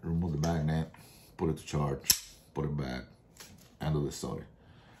 Remove the magnet, put it to charge, put it back, end of the story.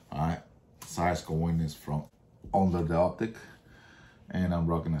 All right. Size coordinates from under the optic, and I'm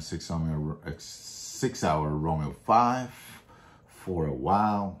rocking a 6 hour Romeo 5 for a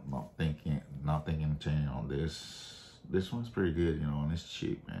while. Not thinking changing on this. This one's pretty good, you know, and it's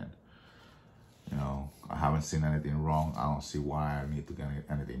cheap, man. You know, I haven't seen anything wrong. I don't see why I need to get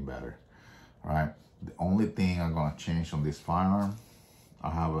anything better. All right. The only thing I'm gonna change on this firearm, I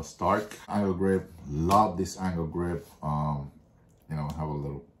have a Stark angle grip. Love this angle grip. You know, have a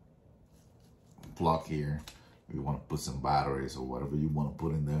little plug here. You want to put some batteries or whatever you want to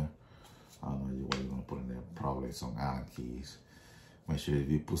put in there. I don't know what you're gonna put in there. Probably some Allen keys. Make sure if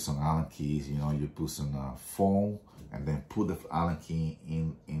you put some Allen keys, you know, you put some foam, and then put the Allen key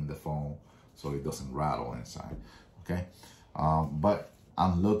in the foam so it doesn't rattle inside. Okay. But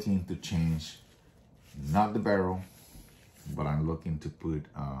I'm looking to change, not the barrel, but I'm looking to put,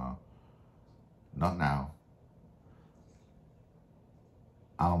 not now,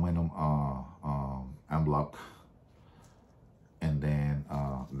 aluminum M block, and then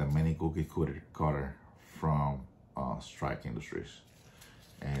the mini cookie cutter from Strike Industries,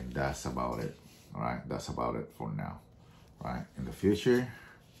 and that's about it. All right, that's about it for now. All right, in the future,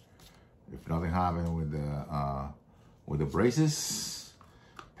 if nothing happens with the braces,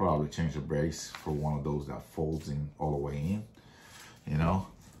 probably change the brace for one of those that folds in all the way in. You know,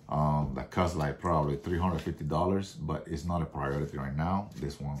 that costs like probably $350, but it's not a priority right now.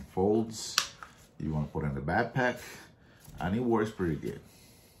 This one folds. You want to put it in the backpack, and it works pretty good.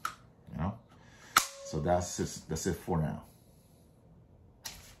 You know, so that's it for now.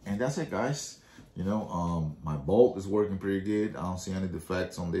 And that's it, guys. You know, my bolt is working pretty good. I don't see any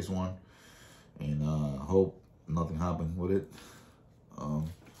defects on this one, and hope nothing happened with it.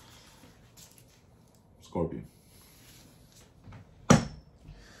 Scorpion. All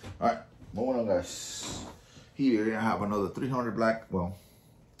right, moving on, guys. Here I have another 300 black. Well,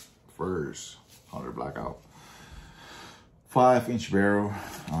 first 100 blackout. 5-inch barrel.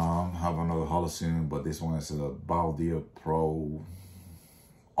 Have another Holocene, but this one is a Baldia Pro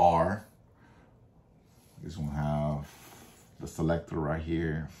R. This one have the selector right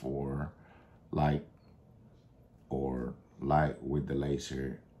here for light or light with the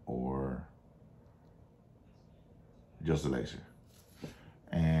laser or just the laser.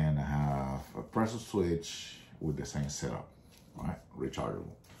 And I have a pressure switch with the same setup, all right,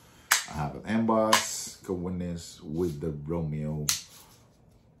 rechargeable. I have an emboss coordinates with the Romeo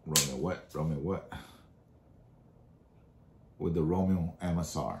what? With the Romeo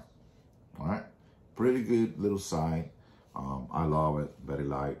MSR, all right. Pretty good little sight. I love it, very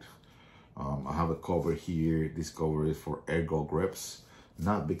light. I have a cover here. This cover is for ergo grips,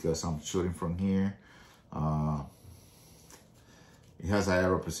 not because I'm shooting from here. It has an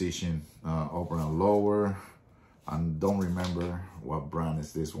arrow position, upper and lower. I don't remember what brand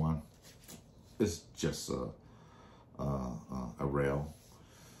is this one. It's just a rail,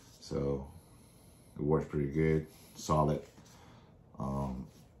 so it works pretty good, solid.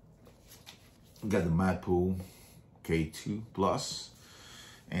 Got the Magpul K2 Plus,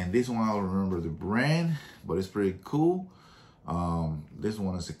 and this one I don't remember the brand, but it's pretty cool. This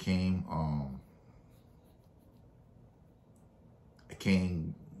one is a cane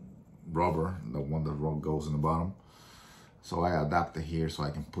rubber, the one that goes in the bottom. So I adapted here so I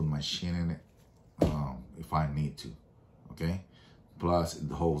can put my shin in it if I need to, okay? Plus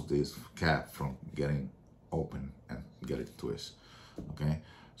it holds this cap from getting open and get it twist, okay?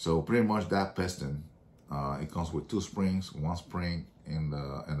 So pretty much that piston, it comes with 2 springs, 1 spring in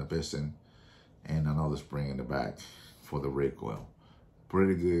the piston and another spring in the back for the recoil.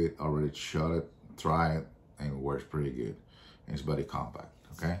 Pretty good, already shot it, tried it, and it works pretty good. And it's very compact,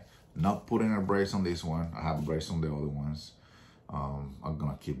 okay? Not putting a brace on this one. I have a brace on the other ones. I'm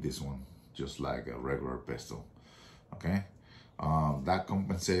gonna keep this one just like a regular pistol, okay? That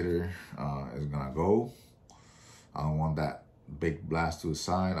compensator is gonna go. I don't want that big blast to the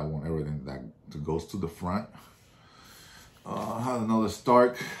side. I want everything that goes to the front. I have another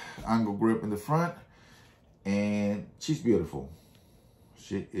Stark angle grip in the front, and she's beautiful.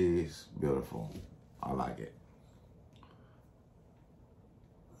 She is beautiful. I like it.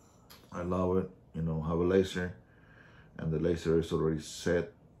 I love it. You know, have a laser, and the laser is already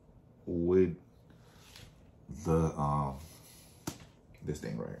set with the this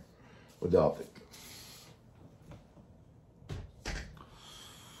thing right here, with the optic.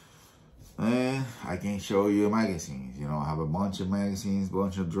 And I can show you magazines. You know, I have a bunch of magazines,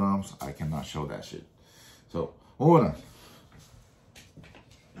 bunch of drums. I cannot show that shit. So, moving on.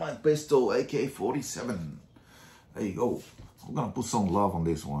 My pistol, AK-47. There you go. I'm gonna put some love on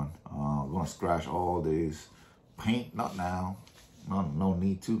this one. I'm gonna scratch all this paint, not now, no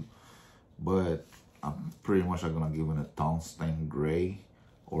need to, but I'm pretty much gonna give it a tungsten gray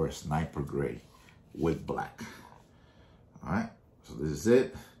or a sniper gray with black. All right, So this is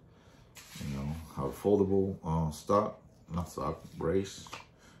it. You know, have a foldable stock, not stock, brace.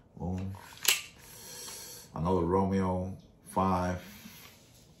 Boom. Another Romeo 5.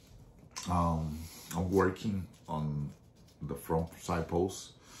 I'm working on the front side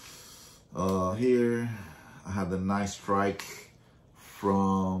post. Here I have the nice strike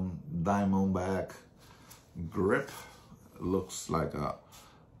from Diamondback grip. It looks like a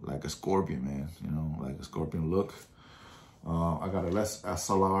scorpion, man. You know, like a scorpion look. I got a less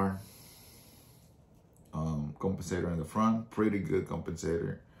SLR compensator in the front. Pretty good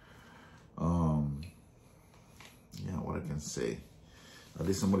compensator. Yeah, what I can say. I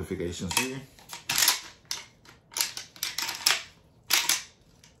did some modifications here.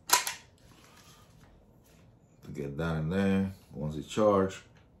 To get that in there. Once it's charged,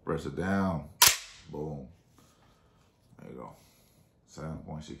 press it down. Boom. There you go.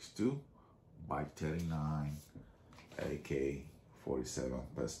 7.62 by 39 AK-47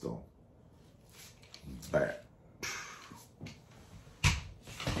 pistol. Back.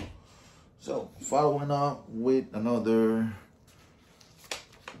 So following up with another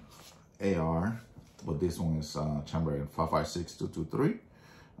AR, but this one is chamber 5.56-223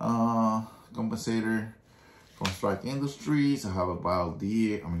 compensator from Strike Industries. I have a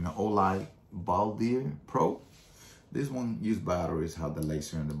Baldier, an Olight Baldier Pro. This one used batteries, have the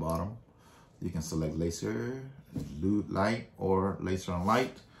laser in the bottom. You can select laser, light, or laser and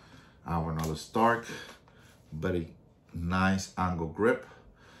light. I have another Stark, very nice angle grip.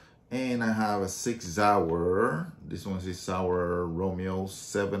 And I have a 6-hour, this one is our Romeo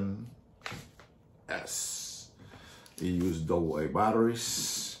 7S. It uses AA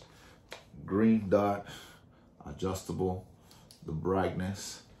batteries, green dot, adjustable, the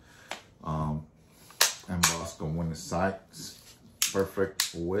brightness, embossed on one side,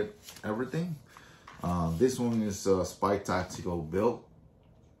 perfect with everything. This one is a Spy Tactical build.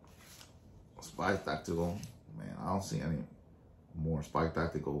 Spy Tactical, man, I don't see any more Spy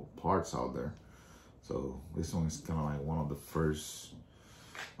Tactical parts out there. So this one is kind of like one of the first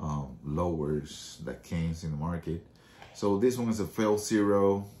lowers that came in the market. So this one is a Fail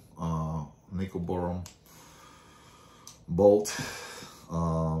Zero nickel boron bolt.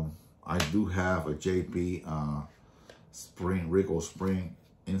 I do have a JP spring, recoil spring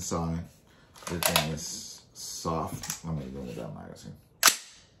inside. Everything is soft. Let me go with that magazine.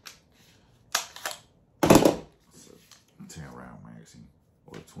 10 round magazine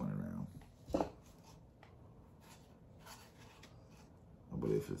or 20 round. I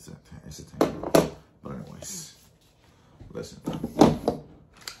believe it's a 10 round. But anyways, listen.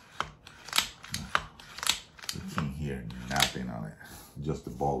 You can't hear nothing on it, just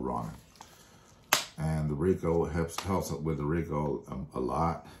the ball running. And the recoil helps with the recoil a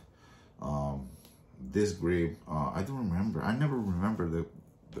lot. This grip, I don't remember. I never remember the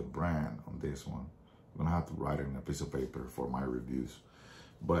brand on this one. I'm gonna have to write it in a piece of paper for my reviews,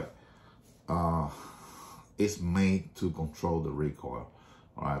 but it's made to control the recoil.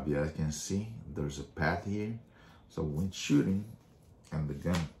 All right, yeah, I can see there's a pad here, so when shooting and the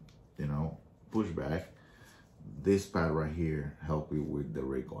gun, you know, push back, this pad right here help you with the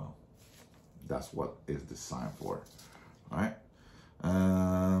recoil. That's what it's designed for. All right.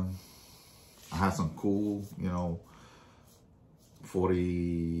 I have some cool, you know,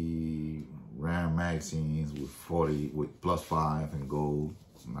 40 round magazines with 40 with +5 and gold.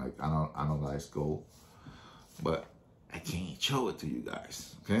 Like I know guys gold, but I can't show it to you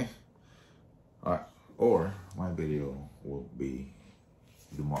guys. Okay. All right. Or my video will be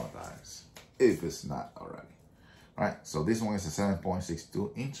demonetized if it's not already. All right. So this one is a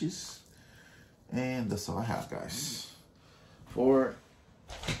 7.62 inches, and that's all I have, guys, for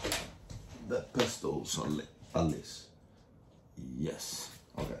the pistols at least. Yes.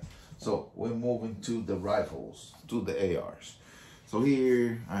 Okay. So we're moving to the rifles, to the ARs. So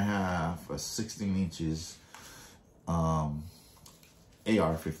here I have a 16 inches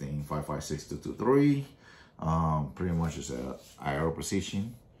AR-15 5.56-223. Pretty much is a IR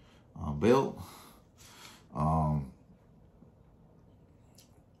precision build.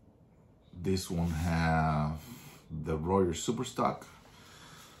 This one have the Royer Super Stock.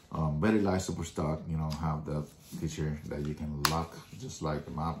 Very light super stock, you know, have the feature that you can lock just like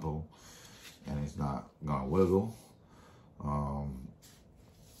the Mapo, and it's not gonna wiggle.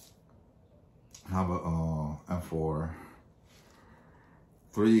 Have a M4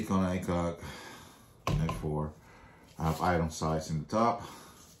 3 con ACOG M4. I have item sights in the top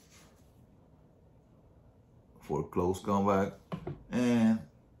for close combat, and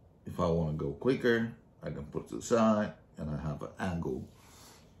if I want to go quicker, I can put it to the side, and I have an angle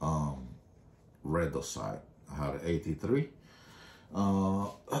red dot sight. I have an 83.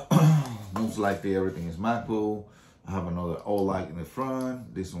 Most likely everything is MACBO. I have another all light in the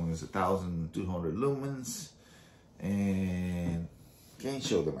front. This one is 1,200 lumens, and can't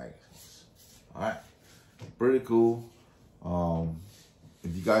show the magazines. All right, pretty cool.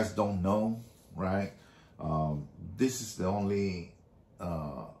 If you guys don't know, right, this is the only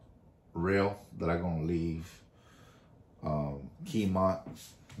rail that I'm gonna leave key mount,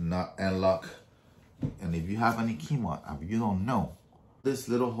 not N-lock. And if you have any key mount, if you don't know, this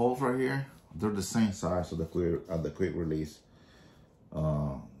little holes right here, they're the same size of the quick release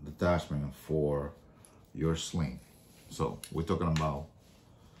detachment for your sling. So we're talking about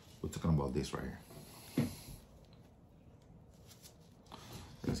this right here.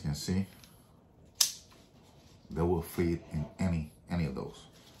 You guys can see they will fit in any of those.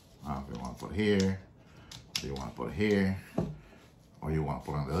 If you want to put it here, or you want to put it here, or you want to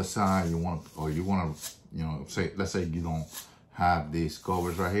put it on the other side, you want to, you know, let's say you don't have these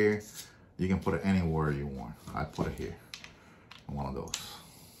covers right here, you can put it anywhere you want. I put it here, in one of those.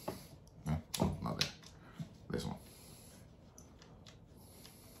 Okay? Oh, not there. This one.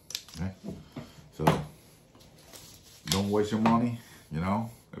 Okay. So don't waste your money. You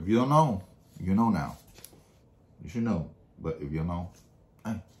know, if you don't know, you know now. You should know. But if you know,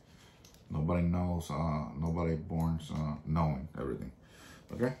 hey, nobody knows. Nobody born knowing everything.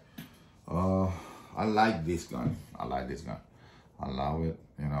 Okay. I like this gun. I like this gun. I love it.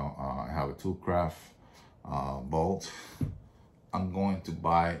 You know, I have a two-craft bolt. I'm going to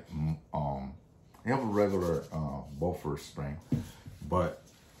buy. I have a regular buffer spring, but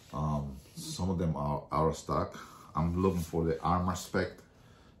some of them are out of stock. I'm looking for the Armor Spec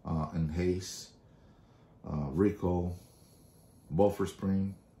and Haze recoil buffer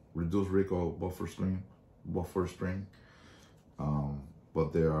spring, reduced recoil buffer spring,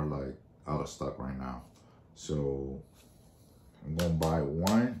 but they are like out of stock right now. So I'm gonna buy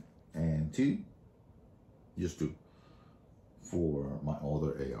 1 and 2, just 2, for my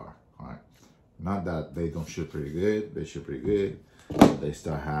older AR. All right, not that they don't shoot pretty good. They shoot pretty good. They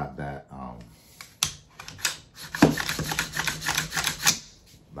still have that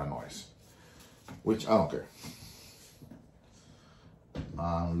that noise, which I don't care.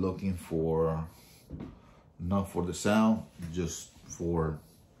 I'm looking for, not for the sound, just for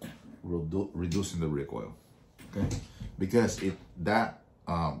reducing the recoil. Okay, because that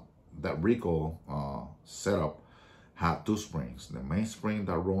recoil setup had 2 springs. The main spring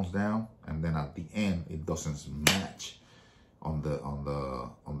that runs down, and then at the end it doesn't match on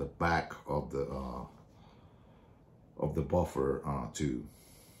the back of the buffer too,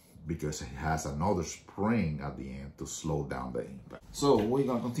 because it has another spring at the end to slow down the impact. So we're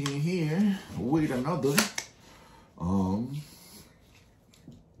gonna continue here with another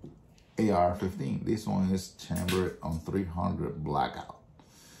AR-15. This one is chambered on 300 blackout.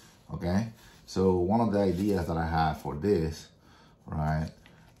 Okay, so one of the ideas that I have for this, right,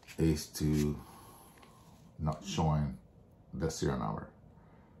 is to not showing the serial number.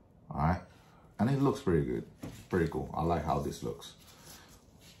 All right, and it looks pretty good, pretty cool. I like how this looks,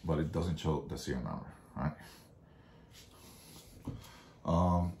 but it doesn't show the serial number. All right.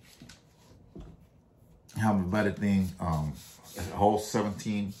 I have a better thing. A whole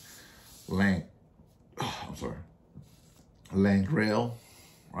 17 length. Length rail,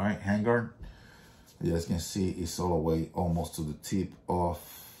 right? Handguard. You guys can see it's all the way almost to the tip of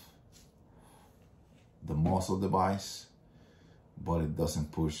the muzzle device, but it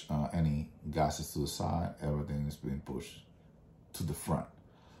doesn't push any gases to the side. Everything is being pushed to the front.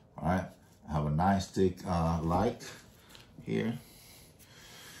 All right. I have a nice thick light here.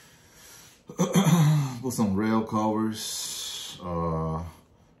 Put some rail covers.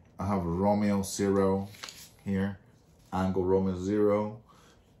 I have a Romeo 0 here, Angle Romeo 0,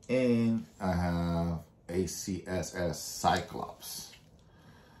 and I have a CSS Cyclops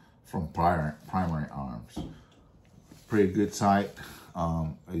from Primary Arms. Pretty good sight.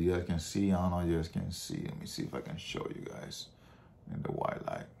 You guys can see, I don't know if you guys can see. Let me see if I can show you guys in the white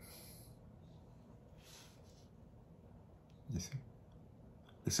light. You see?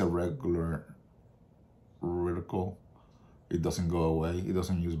 It's a regular reticle. It doesn't go away. It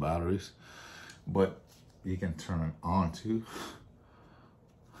doesn't use batteries, but you can turn it on too,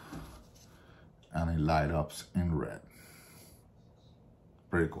 and it lights up in red.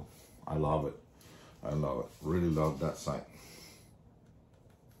 Pretty cool. I love it. I love it. Really love that sight.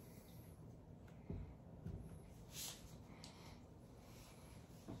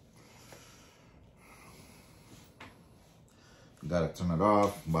 Gotta turn it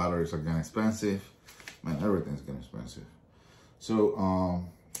off. Batteries are getting expensive. Man, everything's getting expensive. So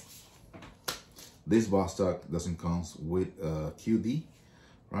This box stock doesn't come with QD,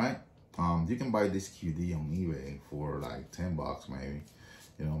 right? You can buy this QD on eBay for like 10 bucks maybe.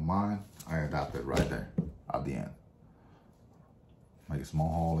 You know, mine, I adapted right there at the end. Make a small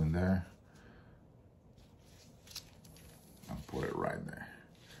hole in there and put it right there.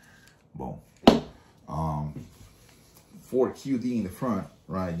 Boom. For QD in the front,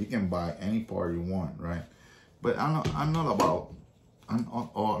 right? You can buy any part you want, right? But I'm not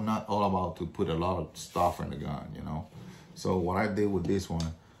all about to put a lot of stuff in the gun, you know. So what I did with this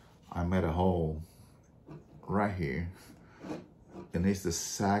one, I made a hole right here, and it's the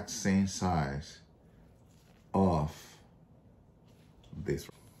exact same size of this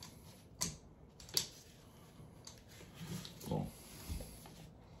one. Boom.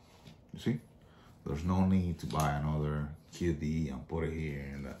 You see? There's no need to buy another QD and put it here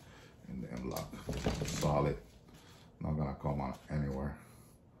in the M-lock. Solid. Not gonna come out anywhere.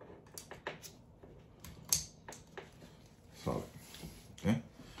 Solid. Okay.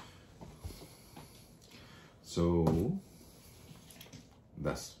 So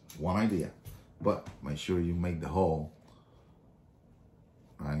that's one idea, but make sure you make the hole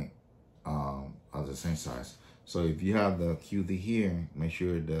right at the same size. So if you have the QD here, make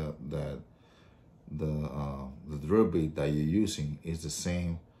sure the drill bit that you're using is the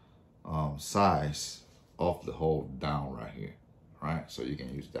same size of the hole down right here, right? So you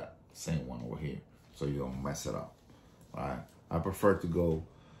can use that same one over here so you don't mess it up. All right, I prefer to go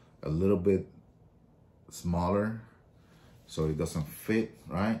a little bit smaller so it doesn't fit,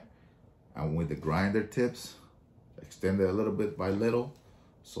 right? And with the grinder tips, extend it a little bit by little,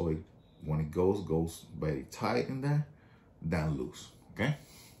 so when it goes very tight in there, than loose, okay?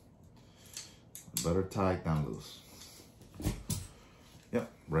 Better tight than loose. Yep,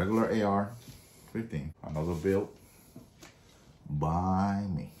 regular AR-15, another build by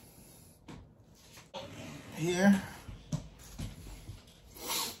me. Here,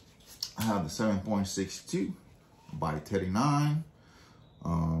 I have the 7.62 by 39.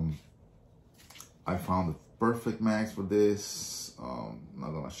 I found the perfect mags for this.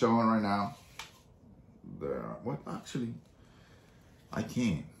 Not gonna show them right now. Actually, I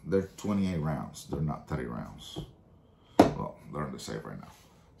can. They're 28 rounds. They're not 30 rounds. Well, they're in the safe right now.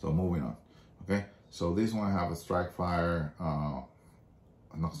 So moving on. Okay. So this one I have a Strike Fire,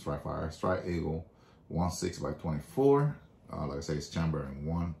 not Strike Fire, Strike Eagle 1.6 by 24. Like I say, it's chamber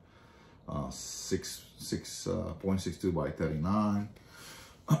in 6.62 by 39.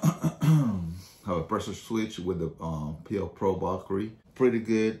 Have a pressure switch with the PL Pro Valkyrie. Pretty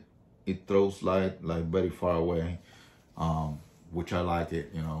good. It throws light like very far away, which I like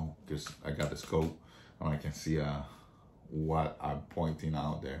it, you know, because I got the scope and I can see what I'm pointing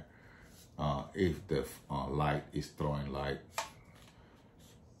out there. If the light is throwing light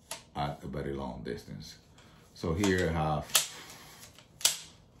at a very long distance. So here I have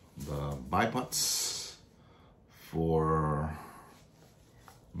the bipods for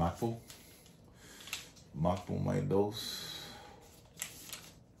Magpul. Magpul made those.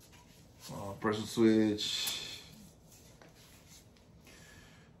 Pressure switch,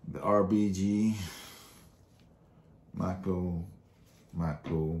 the RBG, Magpul.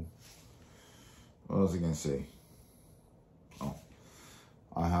 What else I can say? Oh,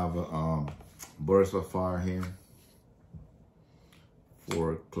 I have a burst of fire here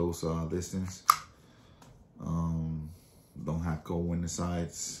for close distance. Don't have cold in the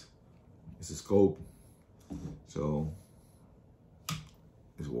sides. It's a scope, so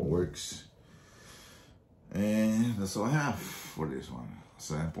it's what works. And that's all I have for this one.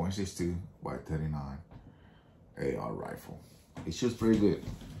 7.62 by 39 AR rifle. It shoots pretty good.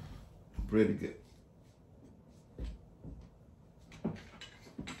 Pretty good.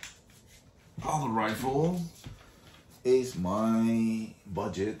 Other rifle is my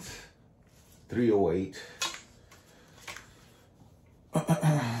budget 308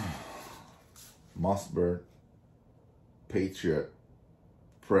 Mossberg Patriot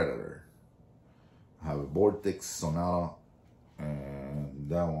Predator. I have a Vortex Sonata, and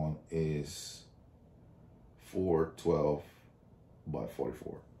that one is 412 by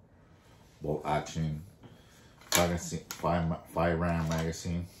 44. Bolt action, five round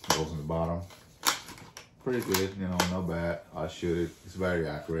magazine goes in the bottom. Pretty good, you know, not bad. I shoot it. It's very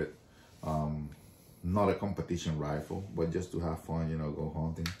accurate. Not a competition rifle, but just to have fun, you know, go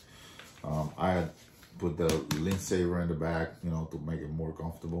hunting. I had put the link saver in the back, you know, to make it more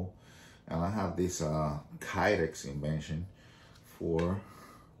comfortable. And I have this Kydex invention for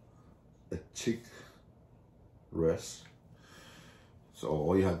a chick rest. So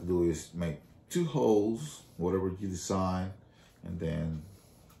all you have to do is make 2 holes, whatever you decide, and then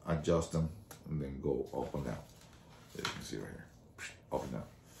adjust them and then go up and down. As you can see right here, up and down.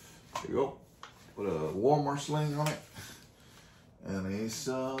 There you go. Put a warmer sling on it, and it's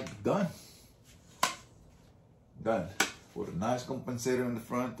done. Done. Put a nice compensator in the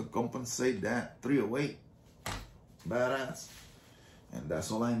front to compensate that 308. Badass. And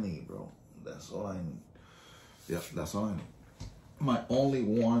that's all I need, bro. That's all I need. Yep, that's all I need. My only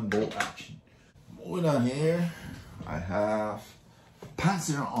one bolt action. Moving on here, I have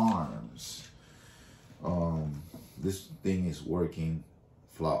Panzer arms. This thing is working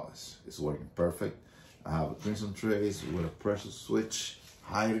flawless. It's working perfect. I have a crimson trace with a pressure switch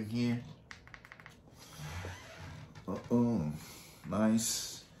hiding here.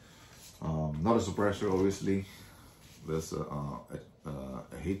 Nice. Not a suppressor, obviously. There's a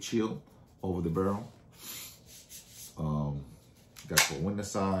heat shield over the barrel. Got for window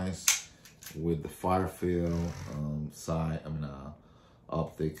size with the fire field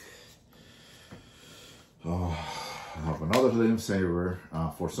optic. I have another flame saver.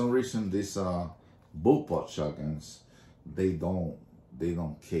 For some reason, these bullpup shotguns, they don't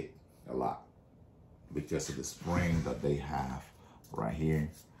kick a lot because of the spring that they have right here,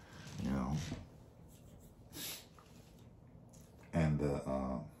 you know, and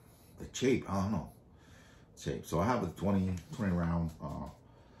the shape. I don't know, shape. So I have a 20 round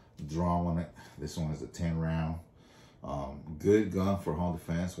drum on it. This one is a 10 round. Good gun for home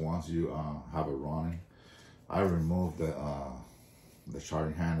defense once you have it running. I removed the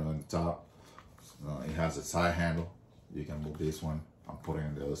charging handle on the top. It has a side handle. You can move this one. I'm putting it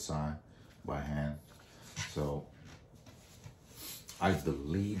on the other side by hand. So I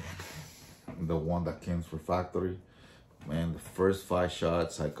delete the one that came from factory. Man, the first 5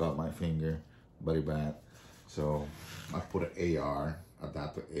 shots, I cut my finger very bad. So I put an AR,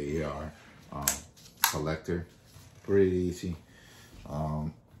 adapter AR selector. Pretty easy.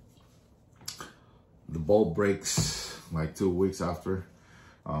 The bolt breaks like 2 weeks after.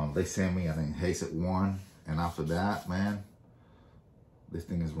 They sent me, I think, Hazet 1. And after that, man, this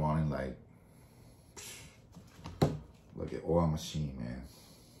thing is running like an oil machine, man.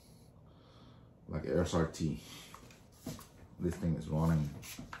 Like an SRT. This thing is running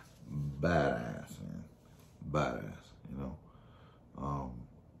badass, man. Badass, you know.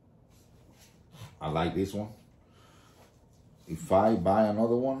 I like this one. If I buy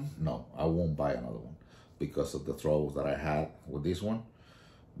another one, no, I won't buy another one because of the troubles that I had with this one.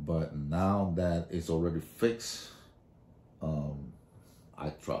 But now that it's already fixed, I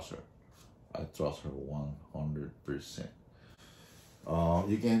trust her. I trust her 100%.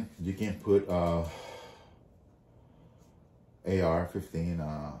 You can put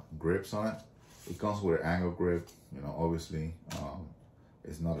AR-15 grips on it. It comes with an angle grip, you know. Obviously,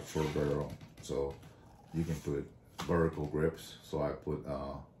 it's not a short barrel, so you can put vertical grips. So I put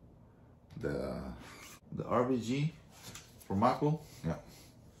the RBG from Mapple. Yeah,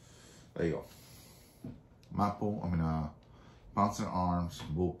 there you go. Mapple. Panzer Arms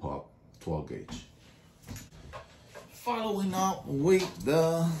bullpup 12 gauge. Following up with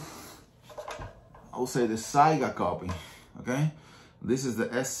the, I would say, the Saiga copy. Okay, this is the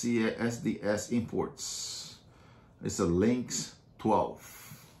SDS Imports. It's a Lynx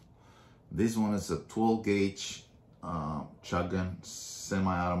 12. This one is a 12 gauge shotgun,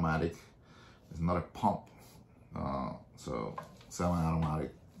 semi-automatic. It's not a pump, so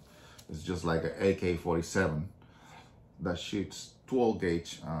semi-automatic. It's just like an AK-47 that shoots 12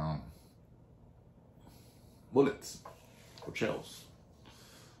 gauge bullets or shells.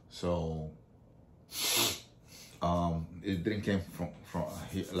 So it didn't came from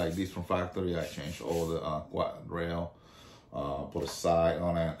like this from factory. I changed all the quad rail, put a sight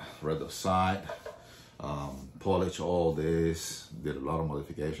on it, read the sight, polish all this, did a lot of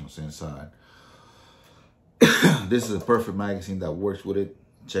modifications inside. This is a perfect magazine that works with it.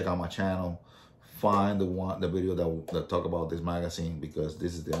 Check out my channel, find the video that talk about this magazine, because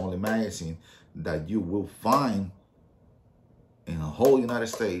this is the only magazine that you will find in the whole United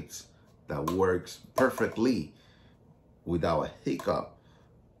States that works perfectly without a hiccup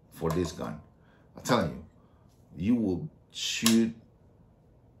for this gun. I'm telling you, you will shoot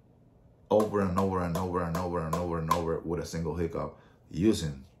over and over and over and over and over and over with a single hiccup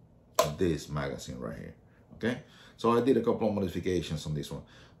using this magazine right here. Okay, so I did a couple of modifications on this one.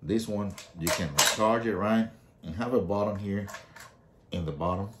 This one, you can charge it, right, and have a button here in the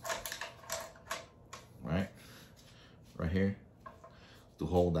bottom, right here, to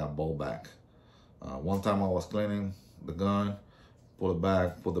hold that bolt back. One time I was cleaning the gun, pull it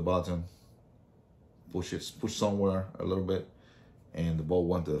back, put the button, push somewhere a little bit, and the bolt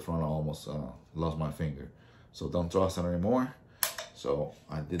went to the front. I almost lost my finger. So don't trust it anymore. So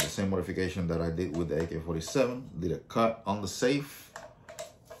I did the same modification that I did with the AK-47. Did a cut on the safe,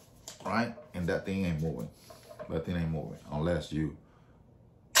 right? And that thing ain't moving. That thing ain't moving unless you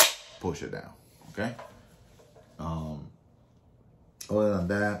push it down, okay? Other than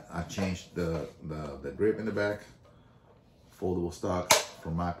that, I changed the grip in the back. Foldable stock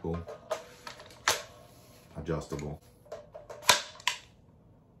from Macro. Adjustable.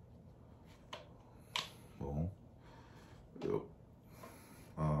 Boom. Yep.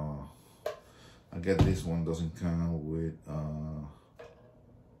 I get this one doesn't come with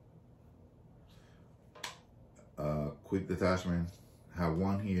quick detachment. Have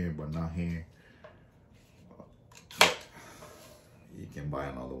one here, but not here. You can buy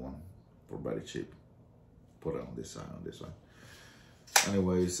another one for very cheap. Put it on this side, on this side.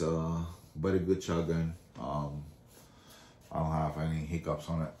 Anyways, very good shotgun. I don't have any hiccups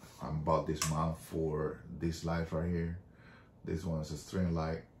on it. I bought this mount for this light right here. This one is a string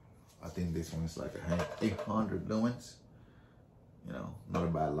light. I think this one is like 800 lumens. You know, not a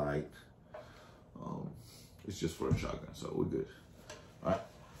bad light. It's just for a shotgun, so we're good. All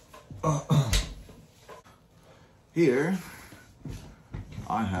right. Here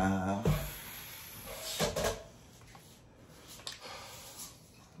I have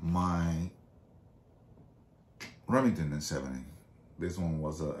my Remington N70. This one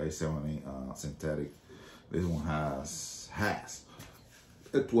was a A70 synthetic. This one has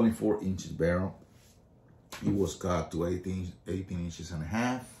a 24-inch barrel. It was cut to 18 inches and a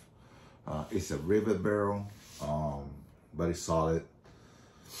half. It's a rivet barrel, very solid.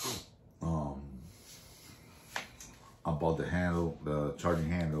 I bought the handle, the charging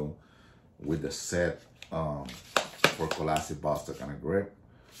handle, with the set for classic Buster kind of grip.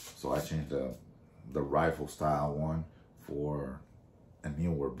 So I changed the rifle style one for a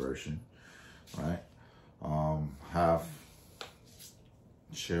newer version, right? Have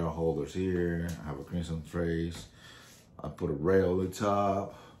shell holders here. I have a crimson trace. I put a rail on the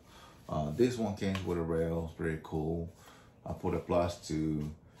top. This one came with a rail, it's pretty cool. I put a plus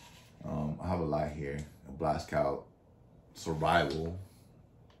two. I have a light here, a Black Scout Survival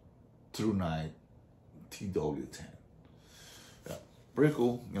Through Night TW10. Yeah, pretty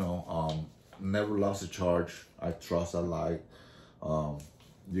cool. You know, never lost a charge. I trust that light.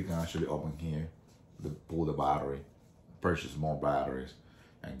 You can actually open here, pull the battery, purchase more batteries,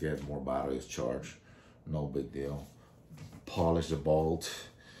 and get more batteries charged. No big deal. Polish the bolt.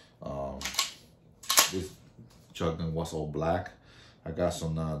 This shotgun was all black. I got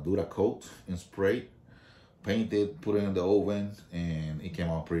some Duracoat in spray, painted, put it in the oven, and it came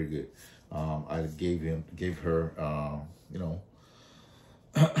out pretty good. I gave her, you know,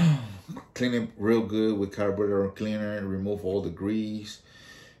 clean it real good with carburetor cleaner, remove all the grease,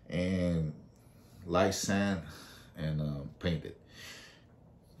 and light sand, and paint it.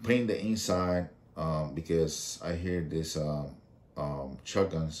 Paint the inside because I hear this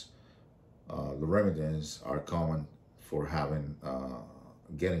shotguns, the Remingtons are common for having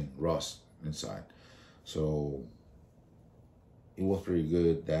getting rust inside. So it was pretty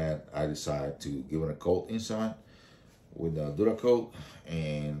good that I decided to give it a coat inside with the Duracoat,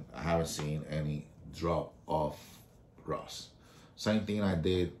 and I haven't seen any drop of rust. Same thing I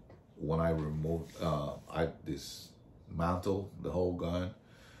did when I removed, I dismantled the whole gun,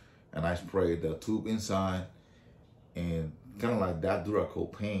 and I sprayed the tube inside, and kind of like that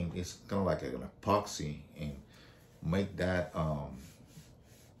Duracoat paint is kind of like an epoxy, and make that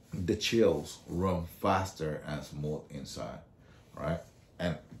the chills run faster and smooth inside, right?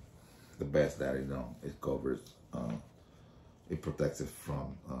 And the best that it covers, it protects it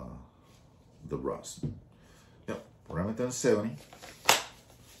from the rust. Yep, Remington 70.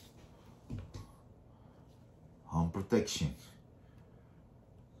 Home protection.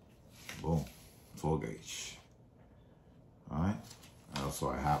 Boom, 12 gauge. All right. Also,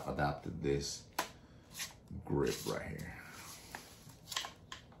 I have adapted this grip right here.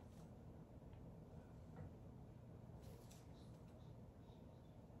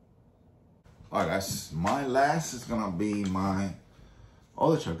 All right, guys. My last is gonna be my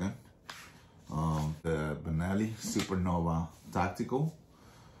other shotgun, the Benelli Supernova Tactical.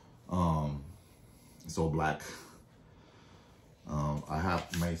 It's all black. I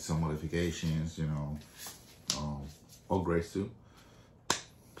have made some modifications, you know, all grades too.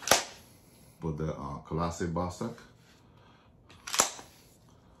 Put the classic Bostock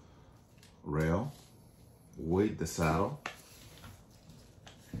rail with the saddle.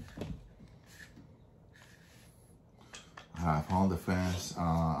 I have Home Defense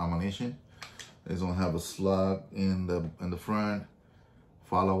ammunition. This one have a slug in the front,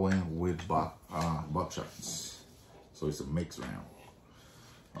 following with buckshots. So it's a mix round.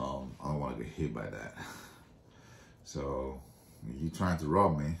 I don't want to get hit by that. So if you're trying to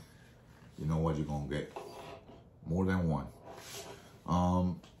rob me, you know what you're gonna get. More than one.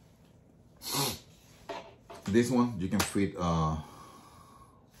 This one you can fit.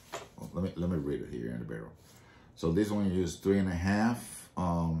 Let me read it here in the barrel. So this one you use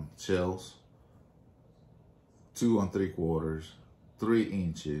 3.5 shells, 2 3/4, 3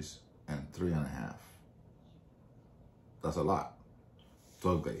 inches, and 3.5. That's a lot.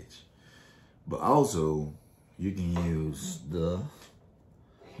 12 gauge. But also you can use the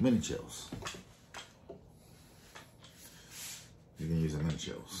mini shells. You can use the mini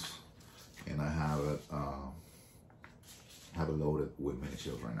shells, and I have it loaded with mini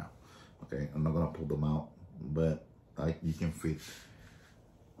shells right now. Okay, I'm not gonna pull them out, but you can fit.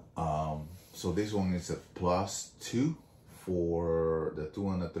 So this one is a +2 for the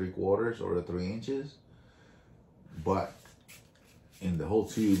 2 3/4 or the 3 inches, but in the whole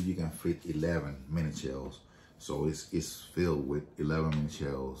tube you can fit 11 mini shells. So it's filled with 11 mini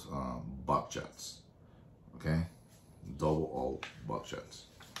shells, buckshots. Okay, double O buckshots.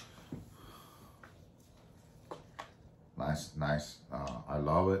 Nice. I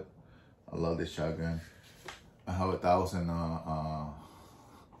love it. I love this shotgun. I have 1,000.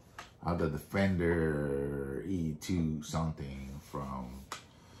 I have the Defender E2 something from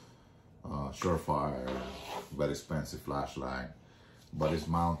Surefire, very expensive flashlight, but it's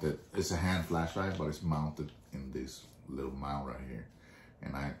mounted. It's a hand flashlight, but it's mounted in this little mount right here,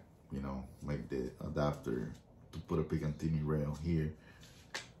 and I, make the adapter to put a Picatinny rail here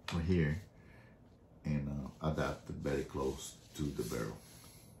or here, and adapt it very close to the barrel,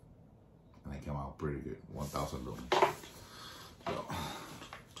 and it came out pretty good. 1,000 lumens.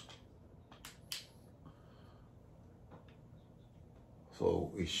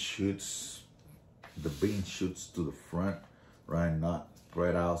 So it shoots, the beam shoots to the front, right? Not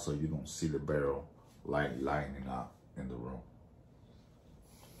spread out, so you don't see the barrel lighting up in the room.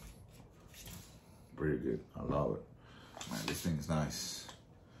 Pretty good. I love it. Man, this thing is nice.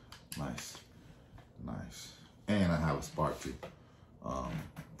 Nice. And I have a spark too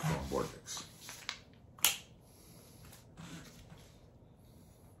from Vortex.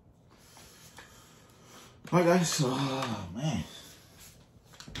 Alright guys, man,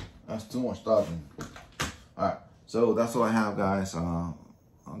 that's too much talking. Alright, so that's all I have, guys. I'm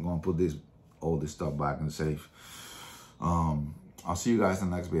gonna put all this stuff back in the safe. I'll see you guys in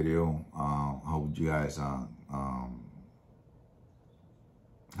the next video. Hope you guys have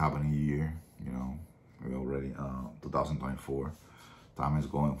a new year. We're already 2024. Time is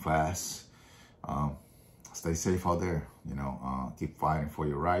going fast. Stay safe out there. Keep fighting for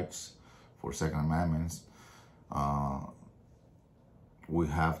your rights, for Second Amendments. We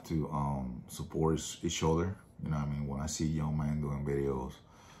have to support each other. When I see young men doing videos,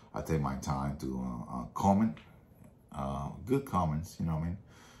 I take my time to comment, good comments,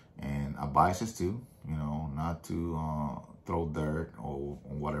 and advices too, not to throw dirt or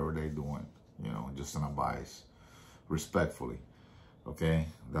whatever they're doing, just an advice, respectfully. Okay,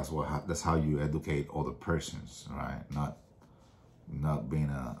 that's how you educate other persons, right? Not being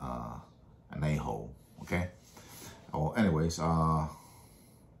an a-hole. Okay. Well, anyways,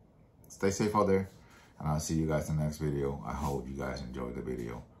 stay safe out there, and I'll see you guys in the next video. I hope you guys enjoyed the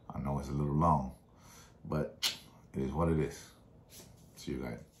video. I know it's a little long, but it is what it is. See you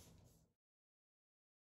guys.